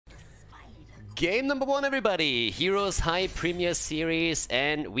Game number 1, everybody! HeroesHype Premier Series,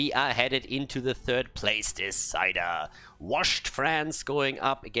 and we are headed into the third place decider. Washed France going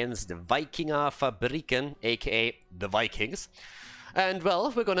up against the Vikinger Fabriken, aka the Vikings. And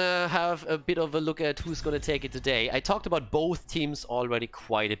well, we're gonna have a bit of a look at who's gonna take it today. I talked about both teams already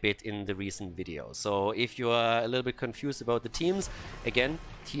quite a bit in the recent video. So if you are a little bit confused about the teams, again,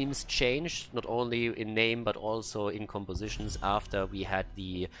 teams changed, not only in name but also in compositions after we had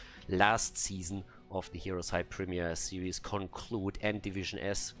the last season of the HeroesHype Premier Series conclude and Division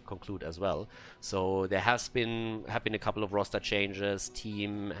S conclude as well. So there have been a couple of roster changes.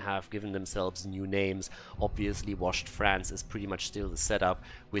 Team have given themselves new names. Obviously, Washed France is pretty much still the setup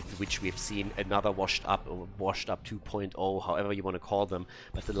with which we've seen another Washed Up or Washed Up 2.0, however you want to call them.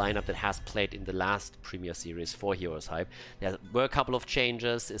 But the lineup that has played in the last Premier Series for HeroesHype, there were a couple of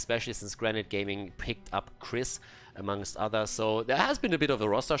changes, especially since Granite Gaming picked up Chris amongst others. So there has been a bit of a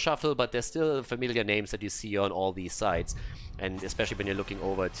roster shuffle, but there's still familiar names that you see on all these sides. And especially when you're looking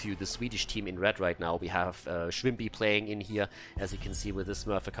over to the Swedish team in red right now, we have Schwimpy playing in here, as you can see with the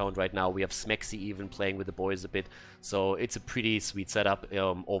Smurf account right now. We have Smexy even playing with the boys a bit. So it's a pretty sweet setup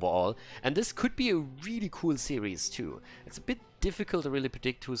overall. And this could be a really cool series too. It's a bit difficult to really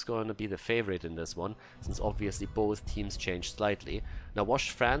predict who's going to be the favorite in this one, since obviously both teams changed slightly. Now,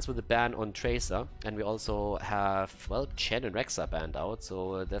 Washed France with a ban on Tracer, and we also have, well, Chen and Rexa banned out,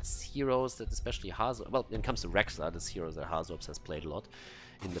 so that's heroes that especially Hazor, well, when it comes to Rexa, this heroes that Hazorps has played a lot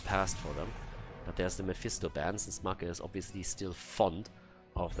in the past for them. But there's the Mephisto ban, since Marke is obviously still fond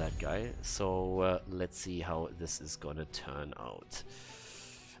of that guy, so let's see how this is gonna turn out.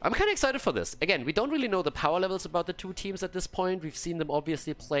 I'm kind of excited for this. Again, we don't really know the power levels about the two teams at this point. We've seen them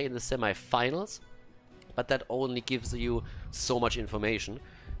obviously play in the semi-finals, but that only gives you so much information,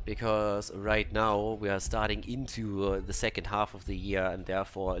 because right now we are starting into the second half of the year, and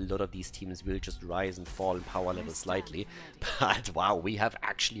therefore a lot of these teams will just rise and fall in power level slightly. But wow, we have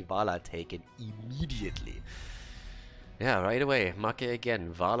actually Vala taken immediately. Yeah, right away. Marke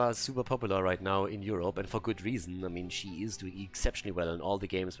again. Vala is super popular right now in Europe, and for good reason. I mean, she is doing exceptionally well in all the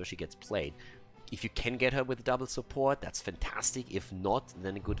games where she gets played. If you can get her with double support, that's fantastic. If not,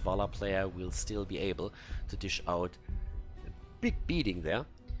 then a good Vala player will still be able to dish out a big beating there.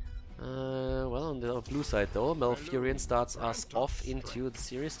 Well, on the blue side though, Malfurion starts us off into the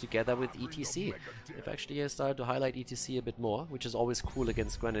series together with ETC. We've actually started to highlight ETC a bit more, which is always cool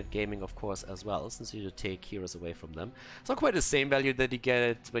against Granite Gaming, of course, as well, since you take heroes away from them. It's not quite the same value that you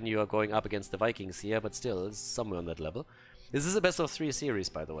get when you are going up against the Vikings here, but still, it's somewhere on that level. This is a best of 3 series,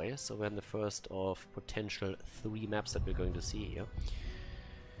 by the way, so we're in the first of potential 3 maps that we're going to see here.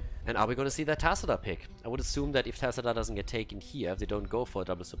 And are we going to see that Tassadar pick? I would assume that if Tassadar doesn't get taken here, if they don't go for a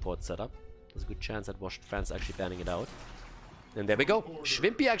double support setup, there's a good chance that Washed France actually banning it out. And there we go.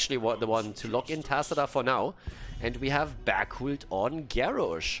 Schwimpy actually was the one to lock in Tassadar for now. And we have Backhult on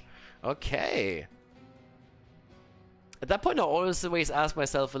Garrosh. Okay. At that point, I always ask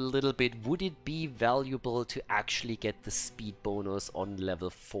myself a little bit, would it be valuable to actually get the speed bonus on level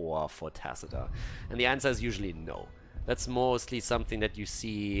 4 for Tassadar? And the answer is usually no. That's mostly something that you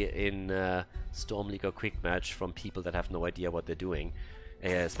see in Storm League or Quick Match from people that have no idea what they're doing.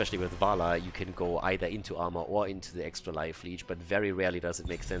 Especially with Vala, you can go either into armor or into the extra life leech, but very rarely does it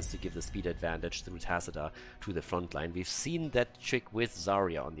make sense to give the speed advantage through Tassadar to the front line. We've seen that trick with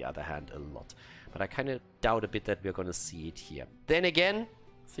Zarya, on the other hand, a lot. But I kind of doubt a bit that we're going to see it here. Then again,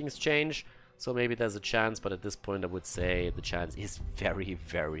 things change, so maybe there's a chance, but at this point I would say the chance is very,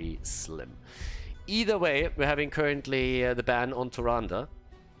 very slim. Either way, we're having currently the ban on Tyrande,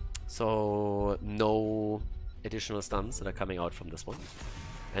 so no additional stuns that are coming out from this one.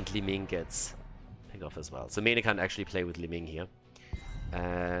 And Li Ming gets picked off as well. So Mane can't actually play with Li Ming here.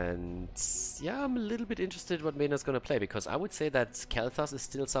 And yeah, I'm a little bit interested what Mane is going to play, because I would say that Kel'Thas is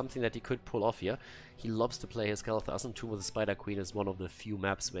still something that he could pull off here. He loves to play his Kel'Thas, and Tomb of the Spider Queen is one of the few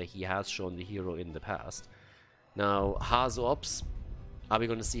maps where he has shown the hero in the past. Now, Hazorps. Are we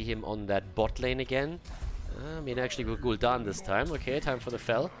going to see him on that bot lane again? I mean, actually go Gul'dan this time. Okay, time for the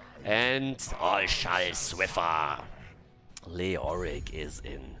fell. And all shall Swiffer. Leoric is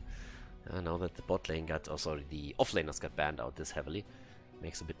in. Now that the bot lane got, oh sorry, the offlaners got banned out this heavily.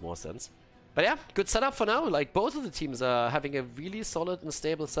 Makes a bit more sense. But yeah, good setup for now. Like, both of the teams are having a really solid and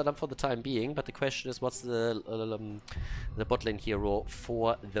stable setup for the time being. But the question is, what's the bot lane hero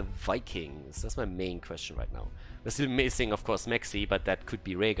for the Vikings? That's my main question right now. We're still missing, of course, Mexi, but that could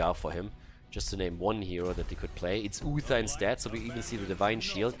be Rhaegar for him. Just to name one hero that they could play. It's Uther instead, so we even see the Divine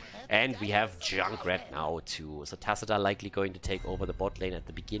Shield. And we have Junkrat now too. So Tassadar likely going to take over the bot lane at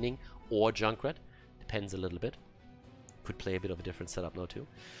the beginning. Or Junkrat. Depends a little bit. Could play a bit of a different setup now too.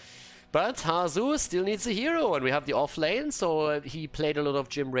 But Hazu still needs a hero, and we have the off lane, so he played a lot of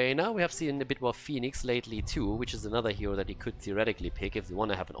Jim Raynor. We have seen a bit more Phoenix lately too, which is another hero that he could theoretically pick if you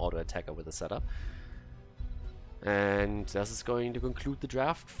want to have an auto attacker with a setup. And this is going to conclude the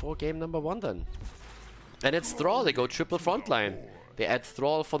draft for game number 1 then. And it's Thrall, they go triple frontline. They add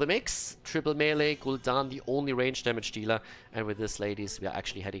Thrall for the mix, triple melee, Gul'dan the only range damage dealer, and with this, ladies, we are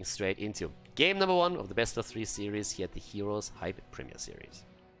actually heading straight into game number 1 of the best of 3 series here at the HeroesHype Premier Series.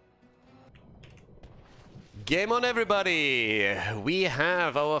 Game on, everybody! We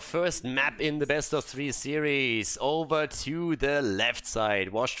have our first map in the best of 3 series. Over to the left side,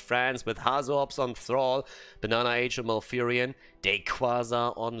 Washed France with Hazops on Thrall, Banana Age on Malfurion,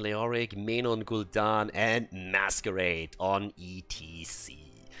 Dayquaza on Leoric, Main on Gul'dan, and Masquerade on ETC.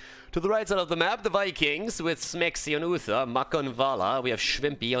 To the right side of the map, the Vikings with Smexy on Uther, Muck on Vala, we have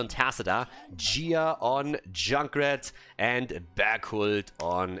Schwimpy on Tacita, Gia on Junkrat, and Berghult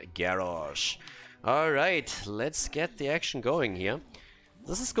on Garrosh. Alright, let's get the action going here.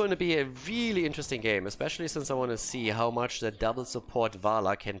 This is going to be a really interesting game, especially since I want to see how much that double support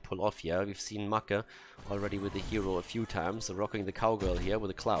Vala can pull off here. We've seen Mucke already with the hero a few times, so rocking the cowgirl here with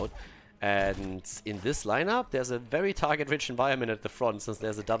a Cloud. And in this lineup, there's a very target-rich environment at the front, since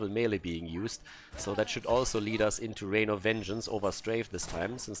there's a double melee being used. So that should also lead us into Reign of Vengeance over Strafe this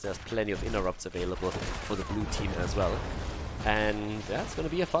time, since there's plenty of interrupts available for the blue team as well. And that's going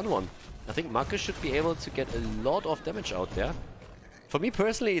to be a fun one. I think Mucke should be able to get a lot of damage out there. For me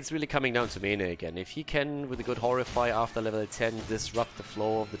personally, it's really coming down to melee again. If he can, with a good Horrify after level 10, disrupt the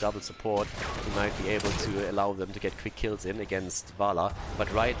flow of the double support, he might be able to allow them to get quick kills in against Vala.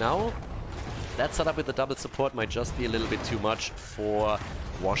 But right now, that setup with the double support might just be a little bit too much for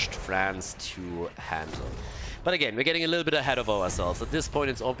Washed France to handle. But again, we're getting a little bit ahead of ourselves. At this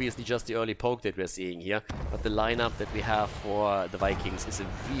point, it's obviously just the early poke that we're seeing here. But the lineup that we have for the Vikings is a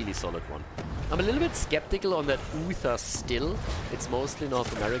really solid one. I'm a little bit skeptical on that Uther still. It's mostly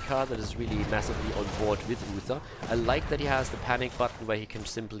North America that is really massively on board with Uther. I like that he has the panic button where he can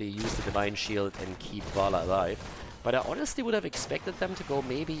simply use the Divine Shield and keep Vala alive. But I honestly would have expected them to go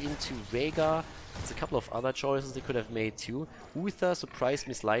maybe into Vega. There's a couple of other choices they could have made too. Uther surprised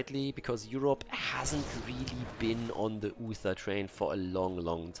me slightly because Europe hasn't really been on the Uther train for a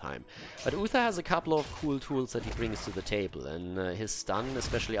long time. But Uther has a couple of cool tools that he brings to the table, and his stun,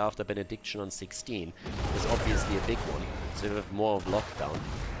 especially after Benediction on 16, is obviously a big one, so you have more of lockdown.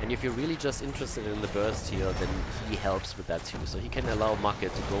 And if you're really just interested in the burst here, then he helps with that too, so he can allow Mucke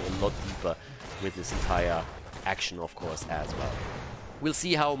to go a lot deeper with this entire action, of course, as well. We'll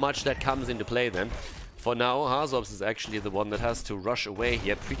see how much that comes into play then. For now, Hazops is actually the one that has to rush away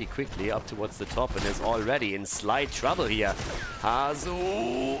here pretty quickly up towards the top and is already in slight trouble here.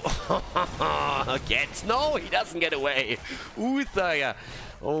 Hazu gets... No, he doesn't get away. Uther, yeah.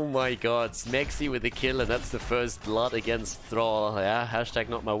 Oh my god, Smexy with the kill, and that's the first blood against Thrall. Yeah, hashtag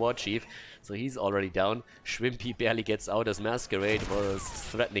not my war chief. So he's already down. Schwimpy barely gets out as Masquerade was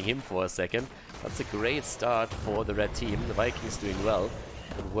threatening him for a second. That's a great start for the red team. The Vikings doing well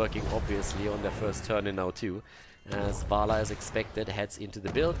and working obviously on their first turn in now too. As Vala, as expected, heads into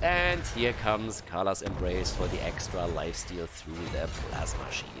the build, and here comes Kala's Embrace for the extra lifesteal through their Plasma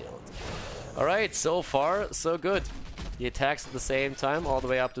Shield. Alright, so far so good. He attacks at the same time all the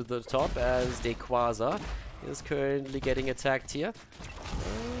way up to the top as Dayquaza is currently getting attacked here.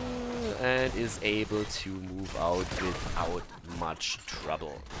 And is able to move out without much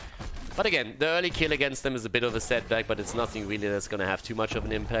trouble. But again, the early kill against them is a bit of a setback, but it's nothing really that's going to have too much of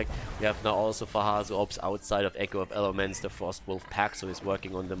an impact. We have now also for Hazops outside of Echo of Elements the Frostwolf pack, so he's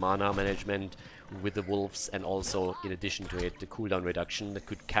working on the mana management with the wolves, and also in addition to it the cooldown reduction that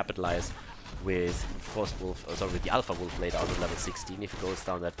could capitalize with with the Alpha Wolf later on at level 16 if it goes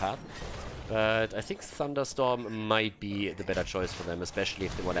down that path. But I think Thunderstorm might be the better choice for them, especially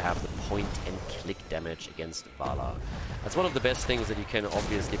if they want to have the point-and-click damage against Vala. That's one of the best things that you can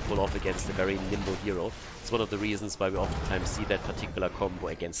obviously pull off against a very nimble hero. It's one of the reasons why we oftentimes see that particular combo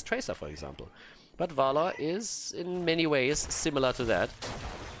against Tracer, for example. But Vala is, in many ways, similar to that.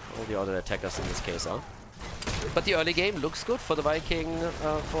 All the other attackers in this case are. But the early game looks good for the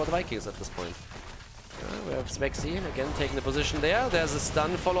Vikings at this point. We have Smexy again taking the position there. There's a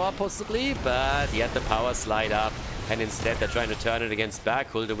stun follow-up possibly, but yet the power slide up, and instead they're trying to turn it against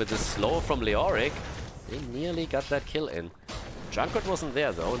Berghult with the slow from Leoric. They nearly got that kill in. Junkrat wasn't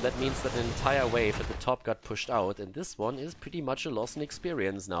there though, and that means that an entire wave at the top got pushed out, and this one is pretty much a loss in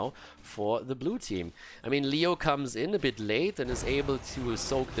experience now for the blue team. I mean, Leo comes in a bit late and is able to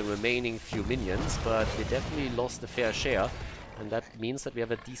soak the remaining few minions, but they definitely lost a fair share. And that means that we have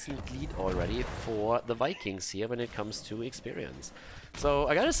a decent lead already for the Vikings here when it comes to experience. So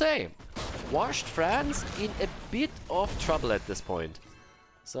I gotta say, Washed France in a bit of trouble at this point.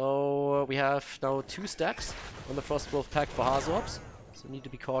 So we have now 2 stacks on the Frostwolf pack for Hazorps. So need to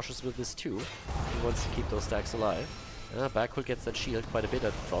be cautious with this too. He wants to keep those stacks alive. Backhook gets that shield quite a bit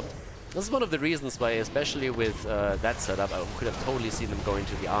at the front. This is one of the reasons why, especially with that setup, I could have totally seen them going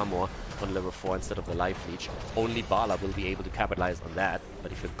to the armor on level 4 instead of the life leech. Only Bala will be able to capitalize on that,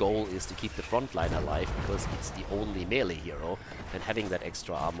 but if your goal is to keep the front line alive because it's the only melee hero, then having that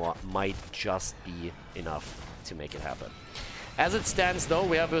extra armor might just be enough to make it happen. As it stands though,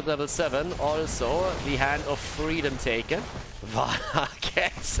 we have with level 7 also the Hand of Freedom taken. Vala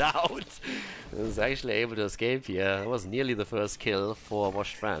gets out. Is actually able to escape here. That was nearly the first kill for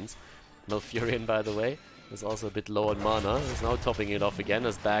Washed France. Malfurion, by the way, is also a bit low on mana. Is now topping it off again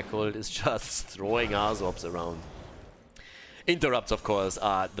as Backhold is just throwing Azorps around. Interrupts, of course,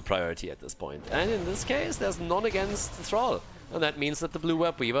 are the priority at this point. And in this case, there's none against the Thrall. And that means that the Blue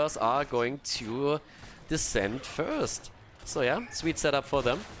Web Weavers are going to descend first. So yeah, sweet setup for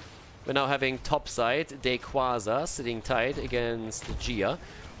them. We're now having topside Dequaza sitting tight against Gia.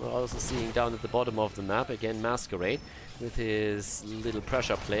 We're also seeing down at the bottom of the map, again, Masquerade with his little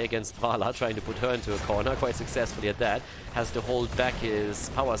pressure play against Vala, trying to put her into a corner, quite successfully at that. Has to hold back his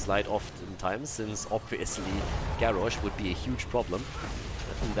power slide oftentimes, since obviously Garrosh would be a huge problem.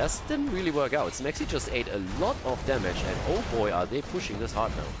 And that didn't really work out. Smexy just ate a lot of damage, and oh boy, are they pushing this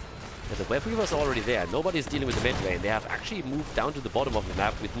hard now. Yeah, the Web Weaver's already there. Nobody's dealing with the mid lane. They have actually moved down to the bottom of the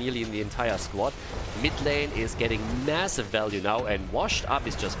map with nearly the entire squad. Mid lane is getting massive value now, and Washed Up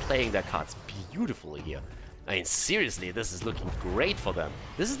is just playing their cards beautifully here. I mean, seriously, this is looking great for them.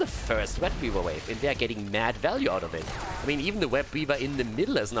 This is the first Web Weaver wave, and they're getting mad value out of it. I mean, even the Web Weaver in the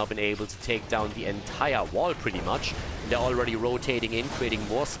middle has now been able to take down the entire wall pretty much. And they're already rotating in, creating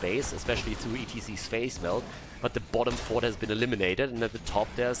more space, especially through ETC's face melt. But the bottom fort has been eliminated, and at the top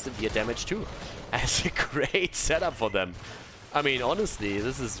there's severe damage too. That's a great setup for them. I mean, honestly,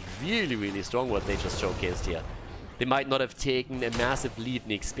 this is really, really strong what they just showcased here. They might not have taken a massive lead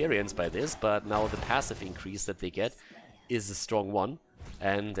in experience by this, but now the passive increase that they get is a strong one.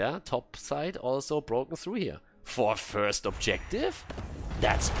 And yeah, top side also broken through here. For first objective,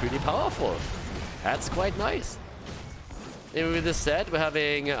 that's pretty powerful. That's quite nice. And with this said, we're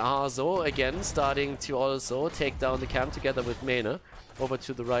having Hazo again starting to also take down the camp together with Mena over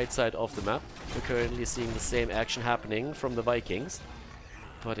to the right side of the map. We're currently seeing the same action happening from the Vikings.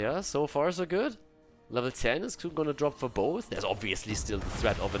 But yeah, so far so good. Level 10 is going to drop for both. There's obviously still the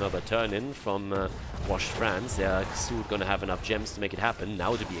threat of another turn-in from Washed France. They're soon going to have enough gems to make it happen,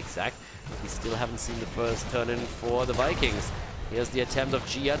 now to be exact. But we still haven't seen the first turn-in for the Vikings. Here's the attempt of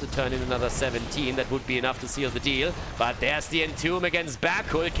Gia to turn in another 17. That would be enough to seal the deal. But there's the Entomb against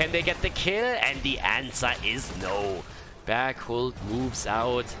Backhult. Can they get the kill? And the answer is no. Backhult moves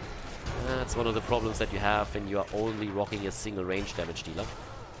out. That's one of the problems that you have when you are only rocking a single range damage dealer.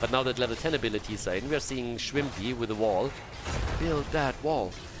 But now that level 10 abilities are in, we're seeing Shrimpy with a wall. Build that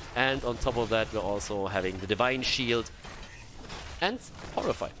wall. And on top of that, we're also having the Divine Shield and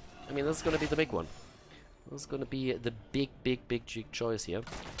Horrify. I mean, this is going to be the big one. This is going to be the big choice here.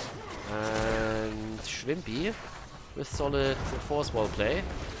 And Shrimpy with solid force wall play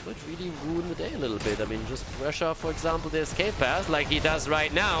would really ruin the day a little bit. I mean, just pressure, for example, the escape path like he does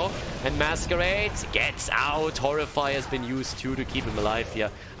right now. And Masquerade gets out. Horrify has been used too to keep him alive here.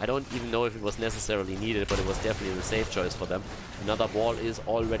 I don't even know if it was necessarily needed, but it was definitely the safe choice for them. Another wall is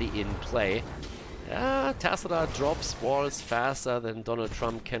already in play. Tassadar drops walls faster than Donald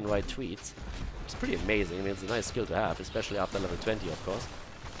Trump can write tweets. It's pretty amazing. I mean, it's a nice skill to have, especially after level 20, of course.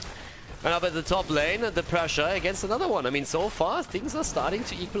 And up at the top lane, the pressure against another one. I mean, so far, things are starting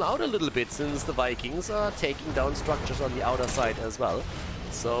to equal out a little bit since the Vikings are taking down structures on the outer side as well.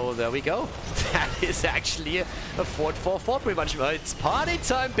 So, there we go. That is actually a 4-4-4 pretty much. It's party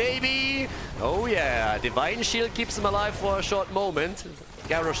time, baby! Oh yeah, Divine Shield keeps him alive for a short moment.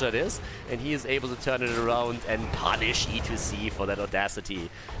 Garrosh, that is. And he is able to turn it around and punish E2C for that audacity.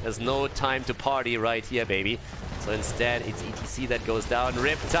 There's no time to party right here, baby. So instead, it's ETC that goes down.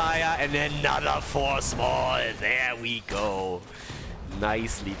 Riptire and another Force Wall. There we go.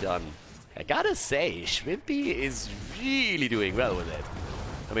 Nicely done. I gotta say, Shrimpy is really doing well with it.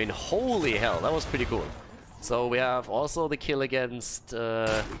 I mean, holy hell, that was pretty cool. So we have also the kill against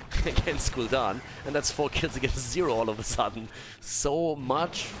against Khaldor, and that's 4 kills against 0 all of a sudden. So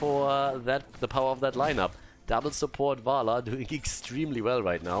much for that, the power of that lineup. Double support Vala doing extremely well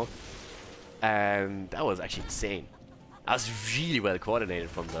right now. And that was actually insane. That was really well coordinated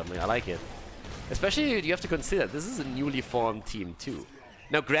from them. I like it. Especially, you have to consider, this is a newly formed team too.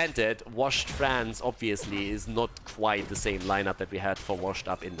 Now granted, Washed France obviously is not quite the same lineup that we had for Washed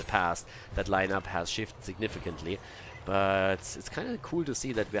Up in the past. That lineup has shifted significantly. But it's kind of cool to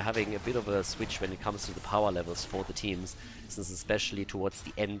see that we're having a bit of a switch when it comes to the power levels for the teams, since especially towards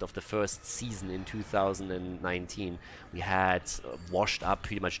the end of the first season in 2019, we had Washed Up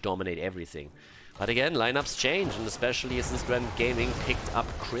pretty much dominate everything. But again, lineups change, and especially since Grand Gaming picked up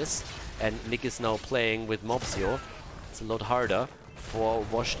Chris and Nick is now playing with Mobsio, it's a lot harder for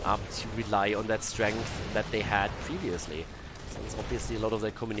Washed Up to rely on that strength that they had previously. Since obviously a lot of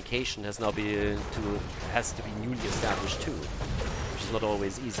their communication has now has to be newly established too, which is not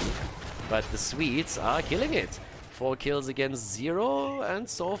always easy. But the Swedes are killing it. 4 kills against 0, and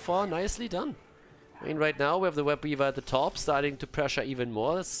so far nicely done. I mean, right now we have the Web Weaver at the top, starting to pressure even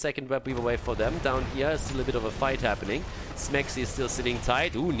more. Second Web Weaver wave for them. Down here is still a bit of a fight happening. Smexy is still sitting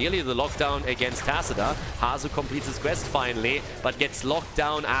tight. Ooh, nearly the lockdown against Tasada. Hazu completes his quest finally, but gets locked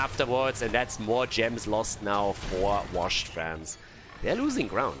down afterwards, and that's more gems lost now for Washed France. They're losing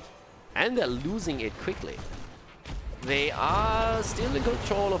ground, and they're losing it quickly. They are still in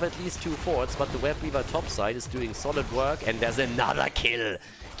control of at least 2 forts, but the Web Weaver topside is doing solid work, and there's another kill.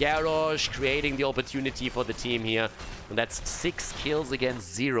 Garrosh creating the opportunity for the team here. And that's 6 kills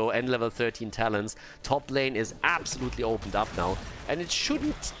against 0 and level 13 talents. Top lane is absolutely opened up now. And it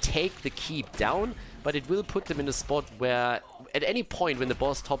shouldn't take the keep down, but it will put them in a spot where at any point when the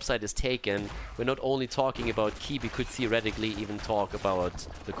boss topside is taken, we're not only talking about keep, we could theoretically even talk about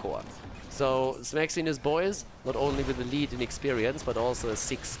the core. So Smexy and his boys, not only with the lead in experience, but also a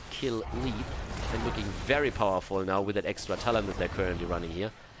 6 kill lead. And looking very powerful now with that extra talent that they're currently running here.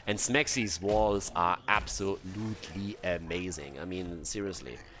 And Smexy's walls are absolutely amazing. I mean,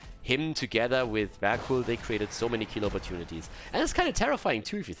 seriously. Him together with Bakul, they created so many kill opportunities. And it's kind of terrifying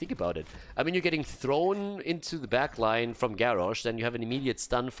too if you think about it. I mean, you're getting thrown into the back line from Garrosh, then you have an immediate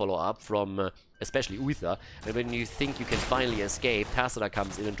stun follow-up from especially Uther. And when you think you can finally escape, Tassadar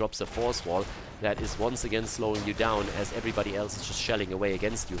comes in and drops a force wall that is once again slowing you down as everybody else is just shelling away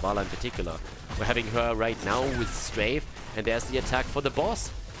against you, Vala in particular. We're having her right now with Strafe, and there's the attack for the boss.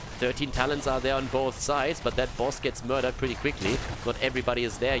 13 talents are there on both sides, but that boss gets murdered pretty quickly. Not everybody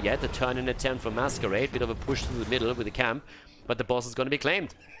is there yet. The turn-in attempt for Masquerade, bit of a push to the middle with the camp, but the boss is going to be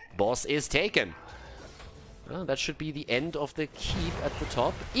claimed. Boss is taken. Well, that should be the end of the keep at the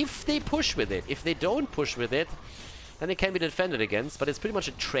top, if they push with it. If they don't push with it, then it can be defended against, but it's pretty much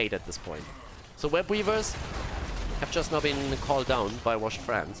a trade at this point. So Web Weavers have just now been called down by Washed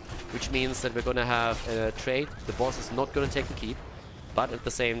France, which means that we're going to have a trade. The boss is not going to take the keep. But at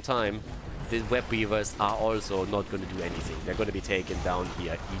the same time, the Web Weavers are also not going to do anything. They're going to be taken down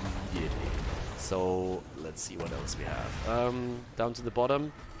here immediately. So let's see what else we have. Down to the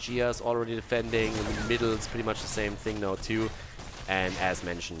bottom, Gia's already defending. In the middle, it's pretty much the same thing now too. And as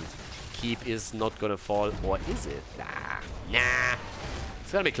mentioned, keep is not going to fall. Or is it? Nah.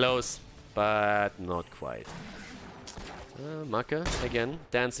 It's going to be close, but not quite. Maka, again,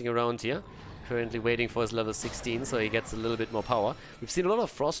 dancing around here. Currently waiting for his level 16, so he gets a little bit more power. We've seen a lot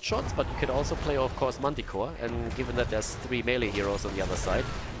of Frost shots, but you could also play, of course, Manticore. And given that there's 3 melee heroes on the other side,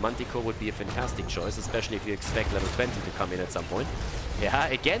 Manticore would be a fantastic choice, especially if you expect level 20 to come in at some point. Yeah,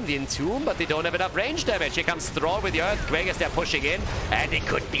 again, the Entomb, but they don't have enough range damage. Here comes Thrall with the Earthquake as they're pushing in, and it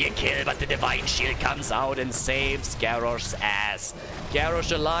could be a kill, but the Divine Shield comes out and saves Garrosh's ass.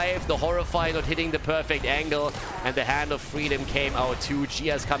 Garrosh alive, the Horrify not hitting the perfect angle, and the Hand of Freedom came out too.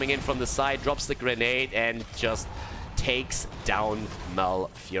 Gia's coming in from the side, drops the grenade, and just takes down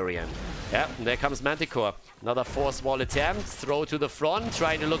Malfurion. Yeah, and there comes Manticore. Another force wall attempt, throw to the front,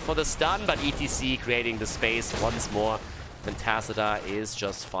 trying to look for the stun, but ETC creating the space once more. And Tassadar is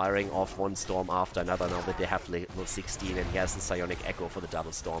just firing off one storm after another now that they have level 16, and he has the Psionic Echo for the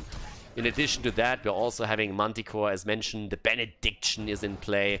double storm. In addition to that, we're also having Manticore, as mentioned. The Benediction is in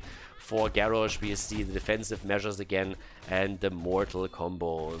play for Garrosh. We see the defensive measures again and the Mortal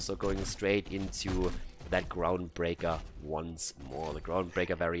combo. So going straight into that Groundbreaker once more. The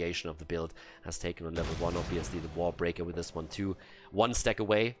Groundbreaker variation of the build has taken on level 1, obviously the Warbreaker with this one too. 1 stack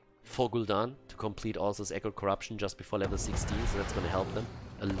away for Gul'dan to complete also his Echo Corruption just before level 16, so that's going to help them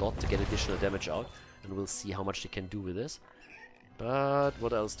a lot to get additional damage out, and we'll see how much they can do with this. But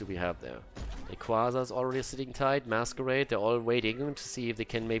what else do we have there? Equaza's already sitting tight, Masquerade, they're all waiting to see if they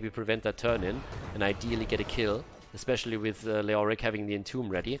can maybe prevent that turn-in and ideally get a kill, especially with Leoric having the Entomb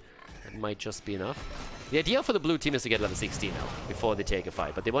ready. That might just be enough. The idea for the blue team is to get level 16 now, before they take a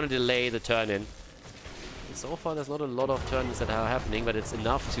fight, but they want to delay the turn-in. So far, there's not a lot of turns that are happening, but it's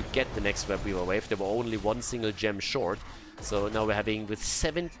enough to get the next Web Weaver wave. They were only 1 single gem short. So now we're having with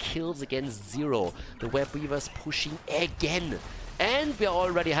 7 kills against 0. The Web Weavers pushing again. and we are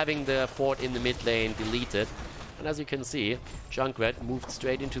already having the fort in the mid lane deleted. And as you can see, Junkrat moved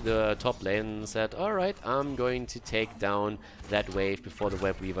straight into the top lane and said, alright, I'm going to take down that wave before the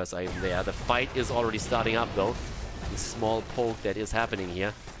web weavers are even there. The fight is already starting up though. The small poke that is happening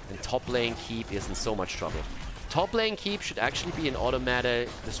here. And top lane keep is in so much trouble. Top lane keep should actually be an automatic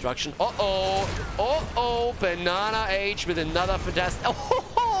destruction. Uh-oh! Uh-oh! Banana H with another fantastic...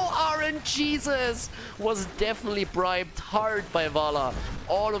 Oh, RNGesus was definitely bribed hard by Vala.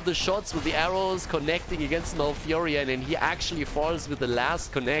 All of the shots with the arrows connecting against Malfurion, and he actually falls with the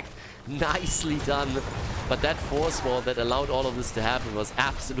last connect. Nicely done. But that force wall that allowed all of this to happen was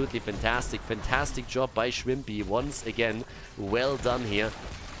absolutely fantastic. Fantastic job by Shrimpy once again. Well done here.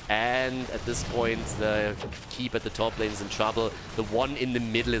 And at this point, the keep at the top lane is in trouble. The one in the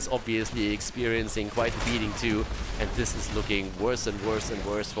middle is obviously experiencing quite the beating too. And this is looking worse and worse and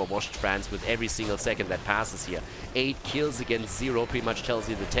worse for Washed France with every single second that passes here. 8 kills against 0 pretty much tells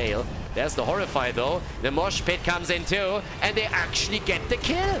you the tale. There's the Horrify though. The Mosh Pit comes in too. And they actually get the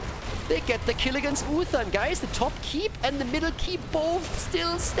kill. They get the kill against Uther. And guys, the top keep and the middle keep both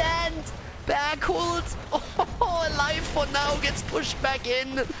still stand. Berghult, alive for now, gets pushed back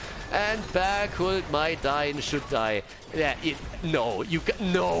in. And Berghult might die and should die. Yeah, no,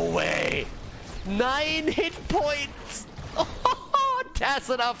 no way. 9 hit points.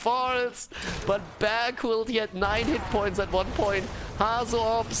 Tassada falls. But Berghult, he had 9 hit points at one point.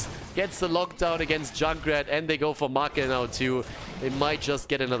 Hazops gets the lockdown against Junkrat, and they go for Marke now too. They might just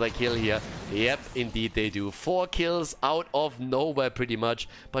get another kill here. Yep, indeed they do. 4 kills out of nowhere pretty much.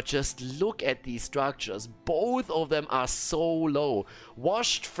 But just look at these structures. Both of them are so low.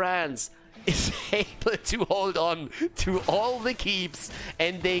 Washed France is able to hold on to all the keeps,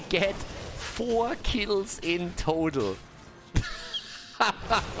 and they get 4 kills in total.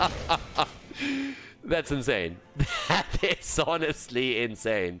 That's insane. That is honestly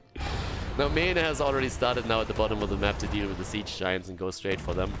insane. Now, Mena has already started now at the bottom of the map to deal with the Siege Giants and go straight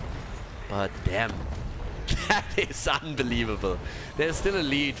for them. But damn, that is unbelievable. There's still a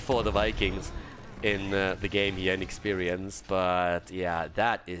lead for the Vikings in the game here in experience. But yeah,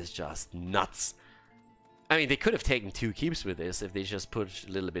 that is just nuts. I mean, they could have taken 2 keeps with this if they just pushed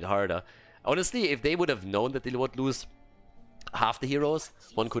a little bit harder. Honestly, if they would have known that they would lose half the heroes,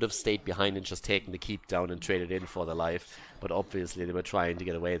 one could have stayed behind and just taken the keep down and traded in for their life. But obviously they were trying to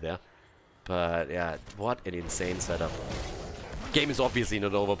get away there. But yeah, what an insane setup. Game is obviously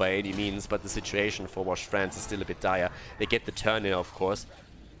not over by any means, but the situation for Washed France is still a bit dire. They get the turn in, of course,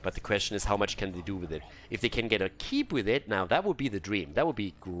 but the question is how much can they do with it. If they can get a keep with it, now that would be the dream. That would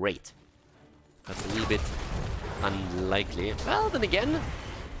be great. That's a little bit unlikely. Well, then again,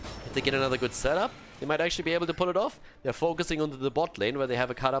 if they get another good setup, they might actually be able to pull it off. They're focusing onto the bot lane where they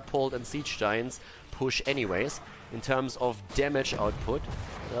have a catapult and Siege Giants push anyways. In terms of damage output,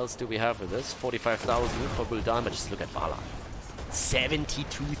 what else do we have with this? 45,000 for Gul'dan, but just look at Vala.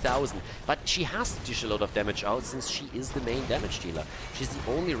 72,000. But she has to dish a lot of damage out since she is the main damage dealer. She's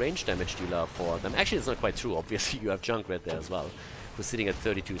the only range damage dealer for them. Actually, it's not quite true. Obviously, you have Junkrat there as well, who's sitting at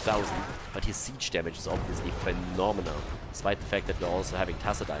 32,000. But his siege damage is obviously phenomenal, despite the fact that we're also having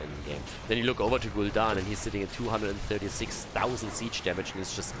Tassada in the game. Then you look over to Gul'dan, and he's sitting at 236,000 siege damage, and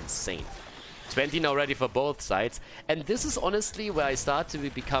it's just insane. 20 now ready for both sides, and this is honestly where I start to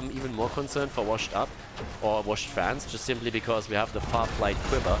become even more concerned for Washed Up or Washed France, just simply because we have the Farflight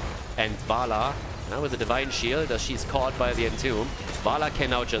Quiver and Vala with the Divine Shield as she's caught by the Entomb. Vala can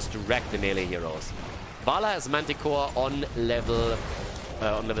now just wreck the melee heroes. Vala has Manticore on level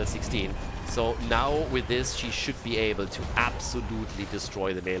 16, so now with this she should be able to absolutely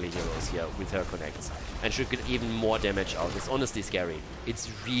destroy the melee heroes here with her connects, and should get even more damage out. It's honestly scary. It's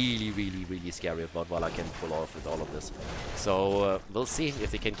really, really, really scary what Vala can pull off with all of this. So we'll see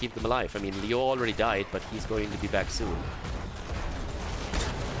if they can keep them alive. I mean, Leo already died, but he's going to be back soon.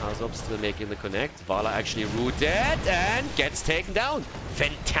 Azop still making the connect. Vala actually rooted and gets taken down.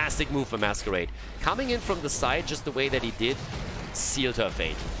 Fantastic move for Masquerade. Coming in from the side just the way that he did sealed her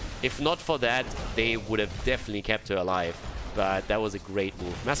fate. If not for that, they would have definitely kept her alive. But that was a great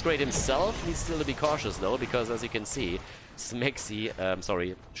move. Masquerade himself needs still to be cautious though, because as you can see,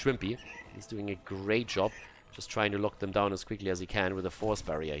 Shrimpy, he's doing a great job just trying to lock them down as quickly as he can with a force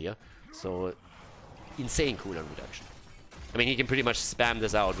barrier here. So, insane cooldown reduction. I mean, he can pretty much spam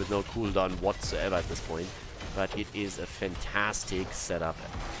this out with no cooldown whatsoever at this point. But it is a fantastic setup.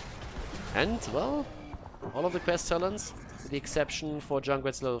 And, well, all of the quest talents The exception for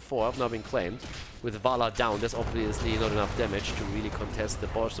Junkrat's level 4 have now been claimed. With Vala down, there's obviously not enough damage to really contest the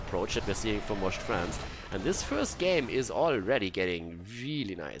boss approach that we're seeing from Washed France. And this first game is already getting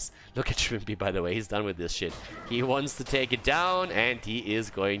really nice. Look at Shrimpy, by the way, he's done with this shit. He wants to take it down, and he is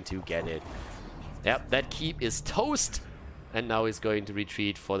going to get it. Yep, that keep is toast, and now he's going to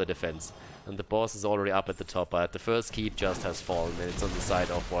retreat for the defense. And the boss is already up at the top, but the first keep just has fallen, and it's on the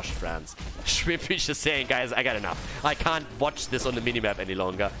side of Washed France. Shrimpy's just saying, guys, I got enough. I can't watch this on the minimap any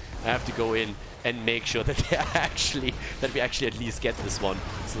longer. I have to go in and make sure that we actually at least get this one,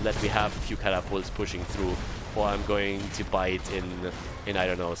 so that we have a few catapults pushing through, or I'm going to bite in I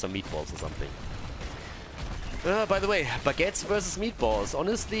don't know, some meatballs or something. By the way, baguettes versus meatballs.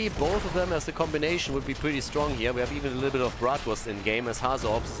 Honestly, both of them as a combination would be pretty strong here. We have even a little bit of bratwurst in game, as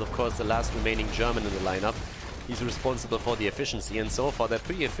Hazorbs is of course the last remaining German in the lineup. He's responsible for the efficiency, and so far they're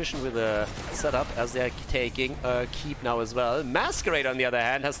pretty efficient with the setup, as they're taking keep now as well. Masquerade, on the other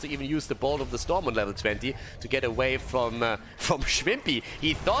hand, has to even use the Bolt of the Storm on level 20 to get away from Shrimpy.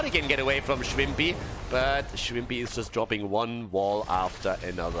 He thought he can get away from Shrimpy, but Shrimpy is just dropping one wall after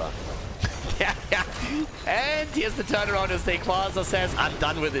another. Yeah. And here's the turnaround as Quasar says, I'm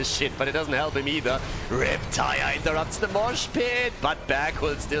done with this shit, but it doesn't help him either. Riptire interrupts the mosh pit, but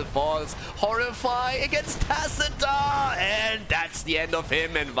Backhult still falls. Horrify against Tacitor, and that's the end of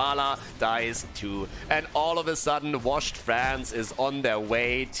him, and Vala dies too. And all of a sudden, Washed France is on their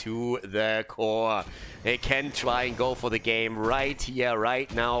way to the core. They can try and go for the game right here,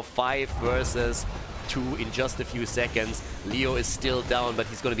 right now. 5 versus 2 in just a few seconds. Leo is still down, but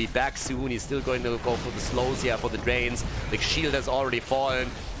he's going to be back soon. He's still going to go for the slows here, for the drains. The shield has already fallen,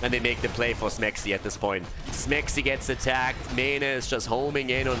 and they make the play for Smexy at this point. Smexy gets attacked. Mene is just homing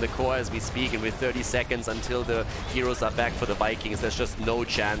in on the core as we speak, and with 30 seconds until the heroes are back for the Vikings, there's just no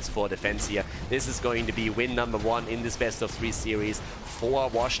chance for defense here. This is going to be win number 1 in this best of 3 series for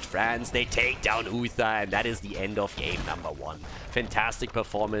Washed France. They take down Uther, and that is the end of game number 1. Fantastic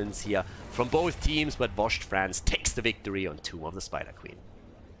performance here from both teams, but Washed France takes the victory on Tomb of the Spider Queen.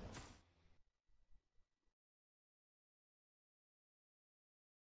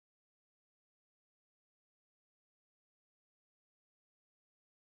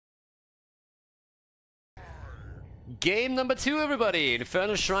 Game number 2, everybody.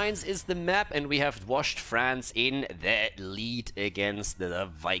 Infernal Shrines is the map, and we have Washed France in the lead against the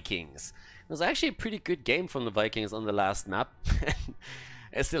Vikings. It was actually a pretty good game from the Vikings on the last map.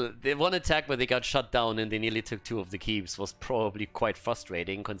 Still, the one attack where they got shut down and they nearly took 2 of the keeps was probably quite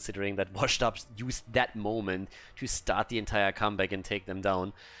frustrating, considering that Washed Up used that moment to start the entire comeback and take them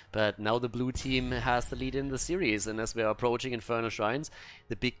down. But now the blue team has the lead in the series, and as we're approaching Infernal Shrines,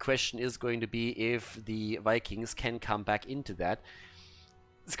 the big question is going to be if the Vikings can come back into that.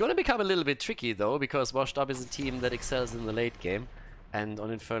 It's going to become a little bit tricky though, because Washed Up is a team that excels in the late game, and on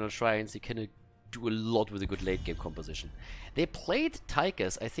Infernal Shrines you can do a lot with a good late game composition. They played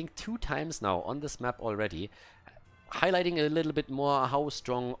Tychus, I think 2 times now on this map already, highlighting a little bit more how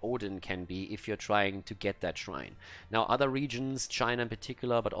strong Odin can be if you're trying to get that shrine. Now other regions, China in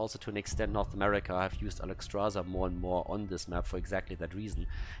particular, but also to an extent North America, have used Alexstrasza more and more on this map for exactly that reason.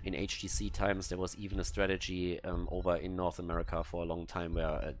 In HGC times there was even a strategy over in North America for a long time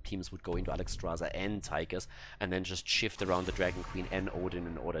where teams would go into Alexstrasza and Tychus and then just shift around the Dragon Queen and Odin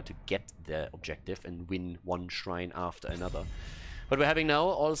in order to get the objective and win one shrine after another. But we're having now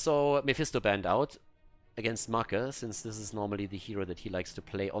also Mephisto banned out against Maka, since this is normally the hero that he likes to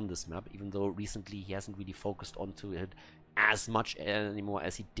play on this map, even though recently he hasn't really focused onto it as much anymore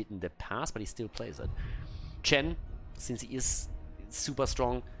as he did in the past, but he still plays it. Chen, since he is super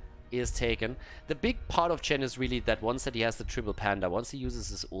strong, is taken. The big part of Chen is really that once that he has the triple panda, once he uses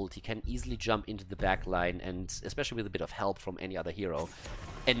his ult, he can easily jump into the back line and, especially with a bit of help from any other hero,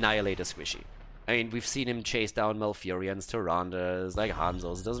 annihilate a squishy. I mean, we've seen him chase down Malfurions, Tyrandas, like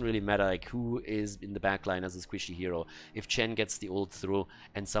Hanzos. It doesn't really matter like who is in the backline as a squishy hero. If Chen gets the ult through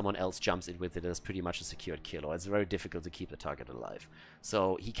and someone else jumps in with it, it's pretty much a secured kill, or it's very difficult to keep the target alive.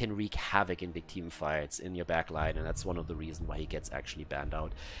 So he can wreak havoc in big team fights in your backline, and that's one of the reasons why he gets actually banned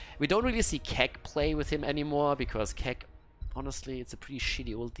out. We don't really see Keck play with him anymore, because Keck, honestly, it's a pretty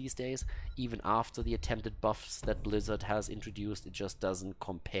shitty ult these days. Even after the attempted buffs that Blizzard has introduced, it just doesn't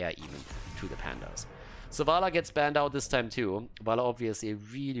compare even to the pandas. So Vala gets banned out this time too. Vala obviously a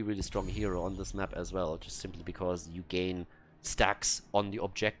really, really strong hero on this map as well, just simply because you gain stacks on the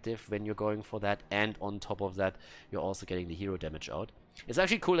objective when you're going for that, and on top of that, you're also getting the hero damage out. It's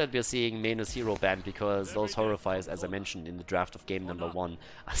actually cool that we're seeing Mene's hero banned, because those Horrifiers, as I mentioned in the draft of game number 1,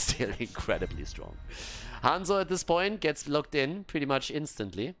 are still incredibly strong. Hanzo at this point gets locked in pretty much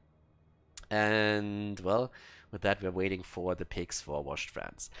instantly. And, well, with that, we're waiting for the picks for Washed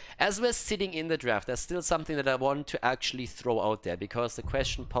France. As we're sitting in the draft, there's still something that I want to actually throw out there, because the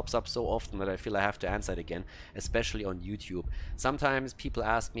question pops up so often that I feel I have to answer it again, especially on YouTube. Sometimes people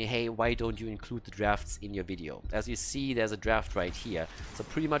ask me, hey, why don't you include the drafts in your video? As you see, there's a draft right here. So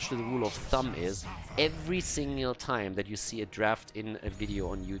pretty much the rule of thumb is every single time that you see a draft in a video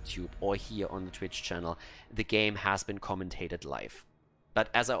on YouTube or here on the Twitch channel, the game has been commentated live. But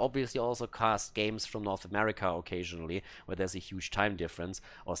as I obviously also cast games from North America occasionally, where there's a huge time difference,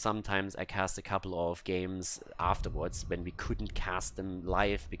 or sometimes I cast a couple of games afterwards when we couldn't cast them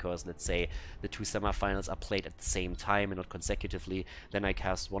live because, let's say, the two semifinals are played at the same time and not consecutively, then I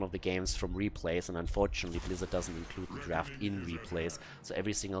cast one of the games from replays, and unfortunately Blizzard doesn't include the draft in replays, so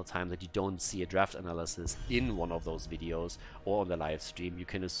every single time that you don't see a draft analysis in one of those videos or on the live stream, you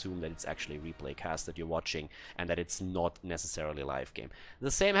can assume that it's actually a replay cast that you're watching and that it's not necessarily a live game.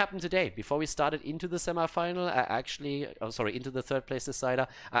 The same happened today. Before we started into the semifinal, into the third place decider,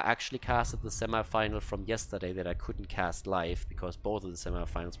 I actually casted the semifinal from yesterday that I couldn't cast live because both of the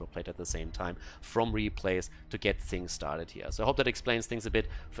semifinals were played at the same time from replays to get things started here. So I hope that explains things a bit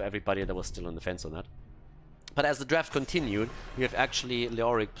for everybody that was still on the fence on that. But as the draft continued, we have actually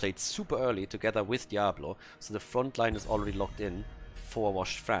Leoric played super early together with Diablo, so the front line is already locked in for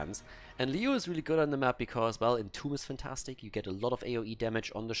Washed France. And Leo is really good on the map because, well, Entomb is fantastic. You get a lot of AoE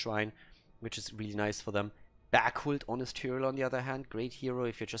damage on the shrine, which is really nice for them. Backhold Honest Tyrael, on the other hand, great hero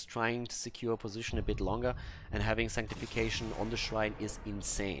if you're just trying to secure a position a bit longer. And having Sanctification on the shrine is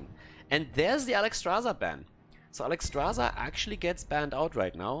insane. And there's the Alexstrasza ban. So Alexstrasza actually gets banned out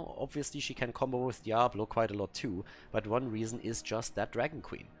right now. Obviously she can combo with Diablo quite a lot too, but one reason is just that Dragon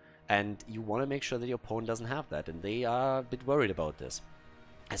Queen. And you want to make sure that your opponent doesn't have that, and they are a bit worried about this.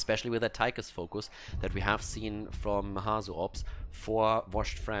 Especially with that Tychus focus that we have seen from HeroesHype for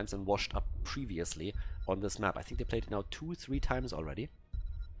Washed France and Washed Up previously on this map. I think they played it now 2-3 times already.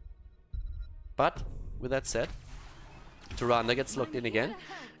 But with that said, Tyrande gets locked in again,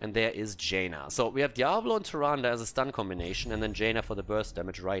 and there is Jaina. So we have Diablo and Tyrande as a stun combination, and then Jaina for the burst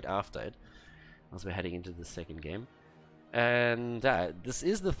damage right after it, as we're heading into the second game. And this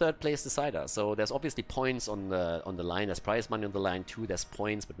is the third place decider, so there's obviously points on the line. There's prize money on the line too. There's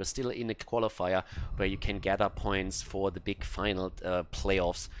points, but we're still in a qualifier where you can gather points for the big final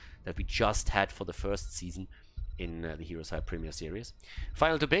playoffs that we just had for the first season in the HeroesHype Premier Series.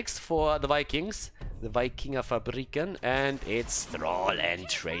 Final two picks for the Vikings, the Vikinger Fabriken, and it's Thrall and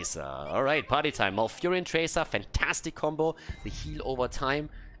Tracer. All right, party time. Malfurion Tracer, fantastic combo. The heal over time.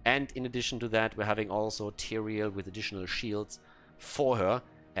 And in addition to that, we're having also Tyrael with additional shields for her.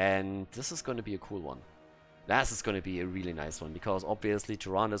 And this is going to be a cool one. This is going to be a really nice one, because obviously